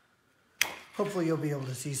hopefully you'll be able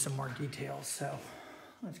to see some more details. So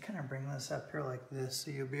let's kind of bring this up here like this,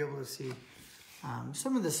 so you'll be able to see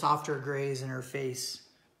some of the softer grays in her face.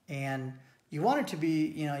 And you want it to be,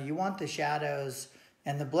 you know, you want the shadows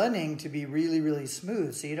and the blending to be really, really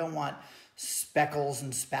smooth. So you don't want speckles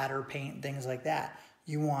and spatter paint, things like that.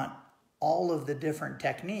 You want all of the different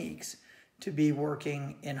techniques to be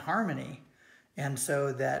working in harmony. And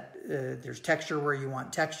so that there's texture where you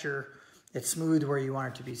want texture, it's smooth where you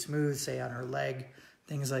want it to be smooth, say on her leg,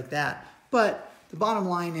 things like that. But the bottom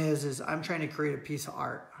line is I'm trying to create a piece of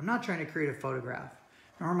art. I'm not trying to create a photograph,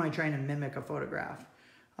 nor am I trying to mimic a photograph.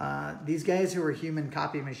 These guys who are human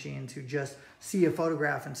copy machines who just see a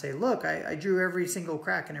photograph and say, look, I drew every single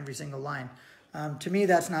crack in every single line. To me,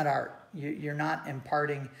 that's not art. You're not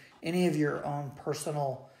imparting any of your own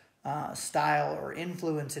personal style or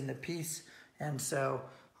influence in the piece. And so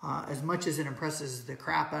as much as it impresses the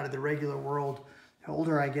crap out of the regular world, the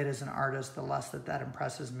older I get as an artist, the less that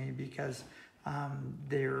impresses me, because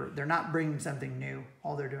they're not bringing something new.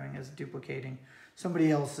 All they're doing is duplicating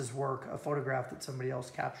somebody else's work, a photograph that somebody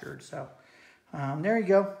else captured. So there you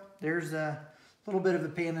go. There's a little bit of a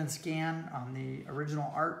pan and scan on the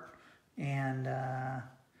original art, and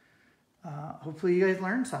hopefully you guys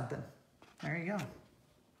learned something. There you go.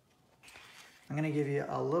 I'm going to give you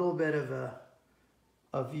a little bit of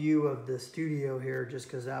a view of the studio here, just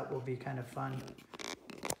because that will be kind of fun.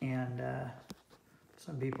 And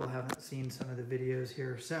some people haven't seen some of the videos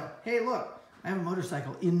here. So, hey, look, I have a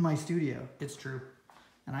motorcycle in my studio. It's true.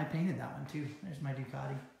 And I painted that one too. There's my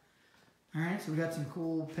Ducati. All right, so we got some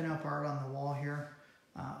cool pinup art on the wall here.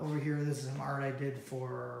 Over here, this is some art I did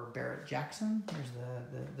for Barrett Jackson. There's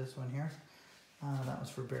this one here. That was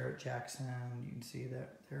for Barrett Jackson. You can see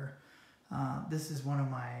that there. This is one of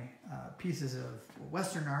my pieces of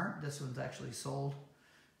Western art. This one's actually sold.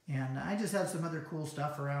 And I just have some other cool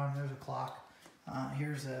stuff around. There's a clock.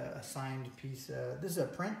 Here's a signed piece. This is a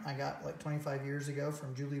print I got like 25 years ago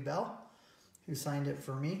from Julie Bell, who signed it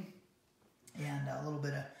for me. And a little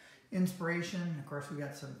bit of inspiration. Of course, we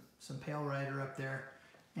got some Pale Rider up there.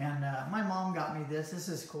 And my mom got me this. This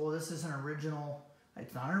is cool. This is an original.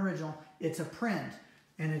 It's not an original. It's a print.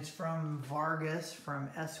 And it's from Vargas from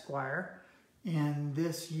Esquire. And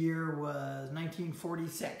this year was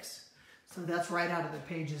 1946. So that's right out of the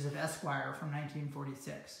pages of Esquire from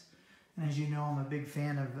 1946. And as you know, I'm a big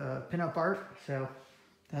fan of pinup art. So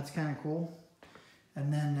that's kind of cool.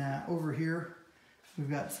 And then over here, we've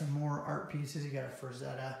got some more art pieces. You got a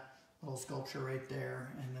Frazetta little sculpture right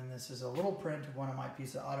there. And then this is a little print of one of my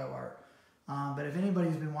pieces of auto art. But if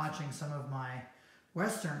anybody's been watching some of my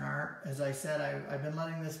Western art, as I said, I've been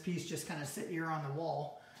letting this piece just kind of sit here on the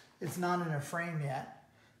wall. It's not in a frame yet.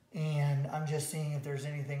 And I'm just seeing if there's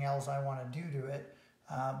anything else I want to do to it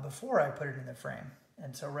before I put it in the frame.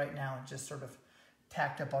 And so right now it's just sort of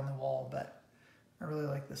tacked up on the wall, but I really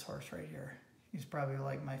like this horse right here. He's probably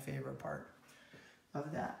like my favorite part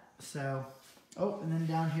of that. So, oh, and then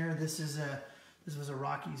down here, this was a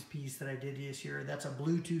Rockies piece that I did this year. That's a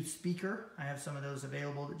Bluetooth speaker. I have some of those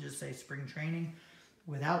available that just say spring training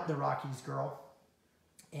without the Rockies girl.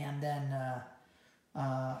 And then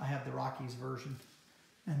I have the Rockies version.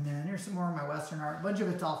 And then here's some more of my Western art. A bunch of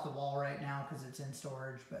it's off the wall right now because it's in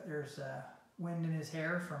storage. But there's Wind in His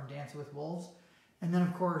Hair from Dance with Wolves. And then,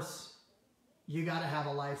 of course, you got to have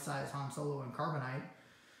a life-size Han Solo in carbonite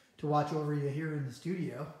to watch over you here in the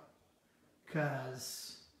studio,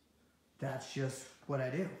 because that's just what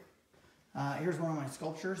I do. Here's one of my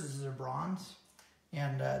sculptures. This is a bronze.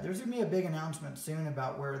 And there's going to be a big announcement soon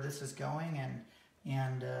about where this is going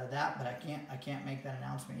and that, but I can't make that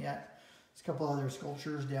announcement yet. There's a couple other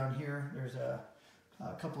sculptures down here. There's a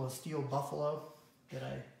couple of steel buffalo that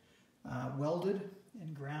I welded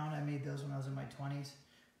and ground. I made those when I was in my 20s.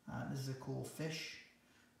 This is a cool fish.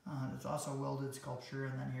 It's also a welded sculpture.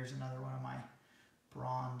 And then here's another one of my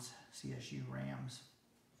bronze CSU rams.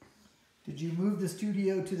 Did you move the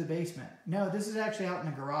studio to the basement? No, this is actually out in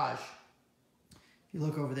the garage. If you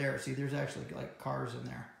look over there, see there's actually like cars in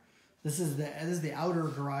there. This is the outer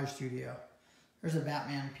garage studio. There's a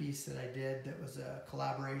Batman piece that I did that was a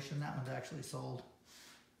collaboration. That one's actually sold.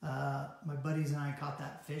 My buddies and I caught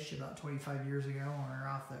that fish about 25 years ago when we were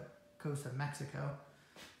off the coast of Mexico.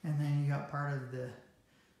 And then you got part of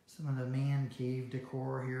some of the man cave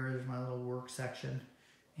decor here. There's my little work section.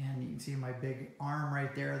 And you can see my big arm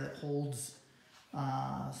right there that holds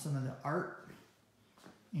some of the art.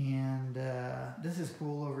 And this is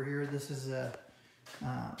cool over here. This is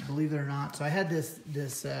believe it or not. So I had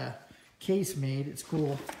this case made. It's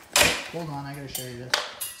cool. Hold on, I gotta show you this.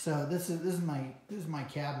 So this is my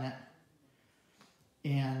cabinet,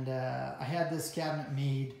 and I had this cabinet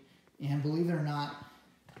made, and believe it or not,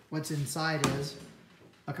 what's inside is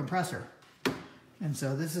a compressor. And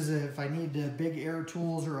so this is if I need big air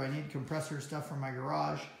tools or I need compressor stuff for my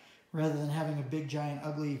garage. rather than having a big, giant,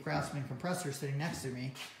 ugly Craftsman compressor sitting next to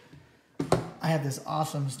me, I have this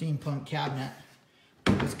awesome steampunk cabinet.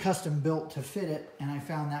 It was custom built to fit it, and I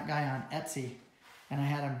found that guy on Etsy, and I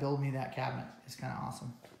had him build me that cabinet. It's kind of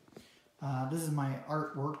awesome. This is my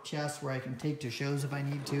artwork chest where I can take to shows if I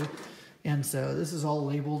need to. And so this is all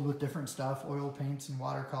labeled with different stuff, oil paints and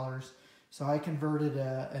watercolors. So I converted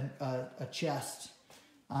a chest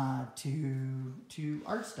to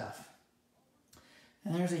art stuff.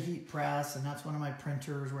 And there's a heat press, and that's one of my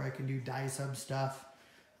printers where I can do dye sub stuff.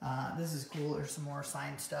 This is cool. There's some more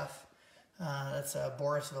signed stuff. That's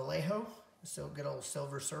Boris Vallejo, still good old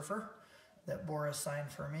Silver Surfer that Boris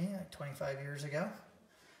signed for me like 25 years ago.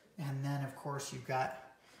 And then, of course, you've got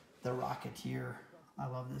the Rocketeer. I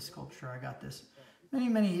love this sculpture. I got this many,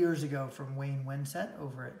 many years ago from Wayne Winsett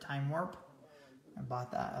over at Time Warp. I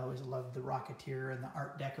bought that. I always loved the Rocketeer and the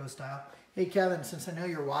Art Deco style. Hey, Kevin, since I know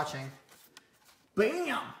you're watching,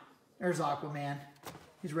 bam! There's Aquaman.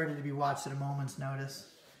 He's ready to be watched at a moment's notice.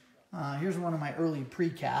 Here's one of my early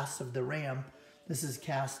pre-casts of the Ram. This is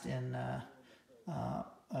cast in a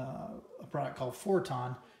product called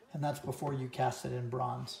Forton, and that's before you cast it in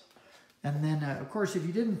bronze. And then, of course, if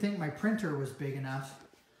you didn't think my printer was big enough,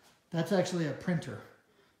 that's actually a printer.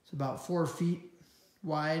 It's about 4 feet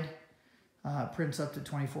wide, prints up to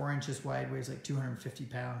 24 inches wide, weighs like 250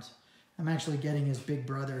 pounds. I'm actually getting his big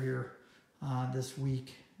brother here this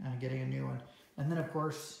week, getting a new one. And then, of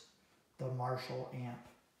course, the Marshall amp.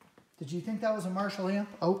 Did you think that was a Marshall amp?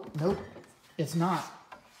 Oh, nope, it's not.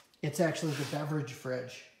 It's actually the beverage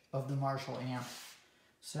fridge of the Marshall amp.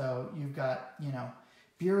 So you've got, you know,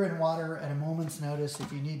 beer and water at a moment's notice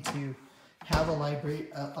if you need to have a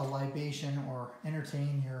libation or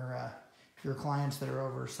entertain your clients that are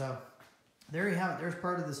over. So there you have it. There's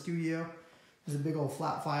part of the studio. There's a big old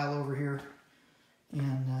flat file over here.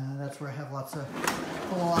 And that's where I have lots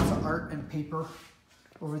of art and paper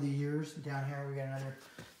over the years. Down here we got another,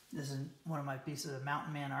 this is one of my pieces of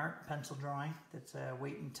Mountain Man art, pencil drawing, that's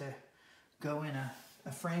waiting to go in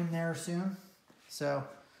a frame there soon. So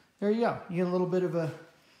there you go. You get a little bit of a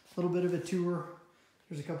tour.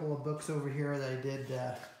 There's a couple of books over here that I did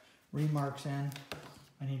remarks in.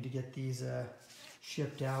 I need to get these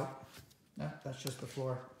shipped out. No, that's just the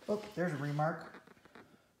floor. Oh, there's a remark.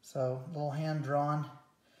 So a little hand-drawn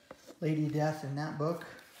Lady Death in that book.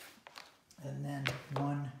 And then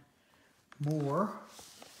one more,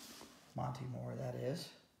 Monte more that is,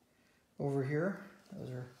 over here. Those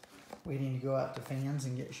are waiting to go out to fans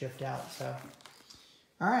and get shipped out. So,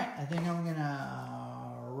 all right, I think I'm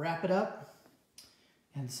gonna wrap it up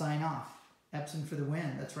and sign off. Epson for the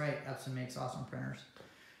win. That's right, Epson makes awesome printers.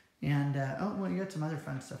 And, oh, well, you got some other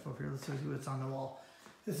fun stuff over here. Let's see what's on the wall.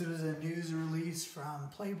 This was a news release from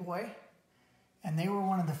Playboy. And they were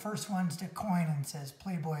one of the first ones to coin and says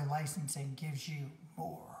Playboy licensing gives you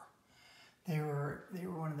more. They were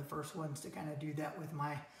one of the first ones to kind of do that with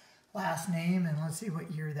my last name. And let's see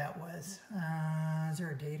what year that was. Is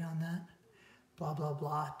there a date on that? Blah, blah,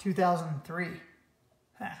 blah. 2003.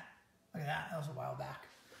 Huh. Look at that. That was a while back.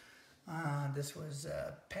 This was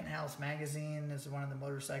Penthouse Magazine. This is one of the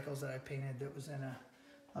motorcycles that I painted that was in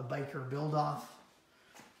a biker build-off.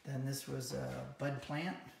 Then this was Bud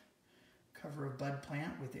Plant. Cover of Bud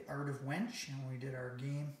Plant with the Art of Wench, and we did our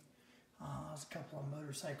game. There's a couple of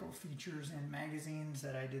motorcycle features in magazines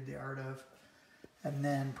that I did the art of. And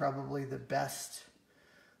then probably the best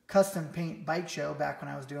custom paint bike show back when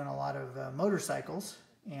I was doing a lot of motorcycles.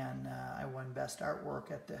 And I won best artwork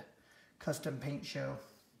at the custom paint show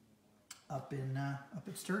up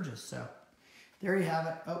at Sturgis. So there you have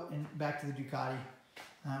it. Oh, and back to the Ducati,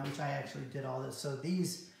 which I actually did all this. So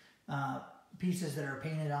these pieces that are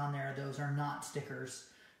painted on there, those are not stickers.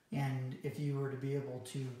 And if you were to be able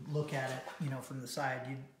to look at it, you know, from the side,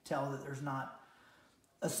 you'd tell that there's not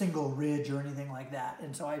a single ridge or anything like that.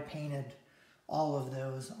 And so I painted all of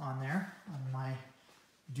those on there on my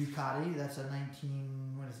Ducati. That's a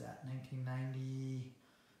 1990,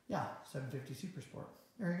 yeah, 750 Super Sport.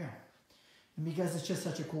 There you go. And because it's just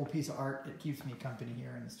such a cool piece of art, it keeps me company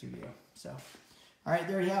here in the studio. So, all right,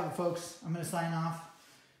 there you have it, folks. I'm going to sign off.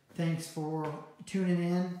 Thanks for tuning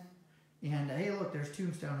in. And hey, look, there's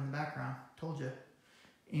Tombstone in the background. Told you.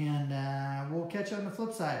 And we'll catch you on the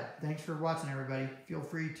flip side. Thanks for watching, everybody. Feel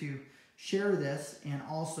free to share this and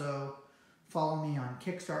also follow me on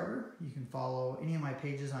Kickstarter. You can follow any of my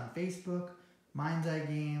pages on Facebook, Mind's Eye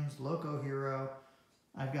Games, Loco Hero.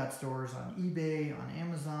 I've got stores on eBay, on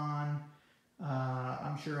Amazon.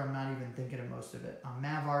 I'm sure I'm not even thinking of most of it. On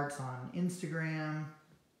MavArts on Instagram.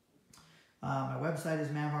 My website is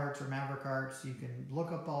MavArts or Maverick Arts. You can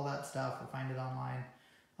look up all that stuff or find it online.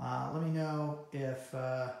 Let me know if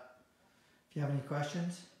If you have any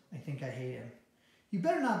questions, I think I hate him. You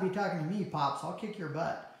better not be talking to me, Pops. I'll kick your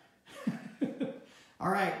butt.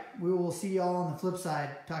 All right, we will see y'all on the flip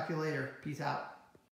side. Talk to you later. Peace out.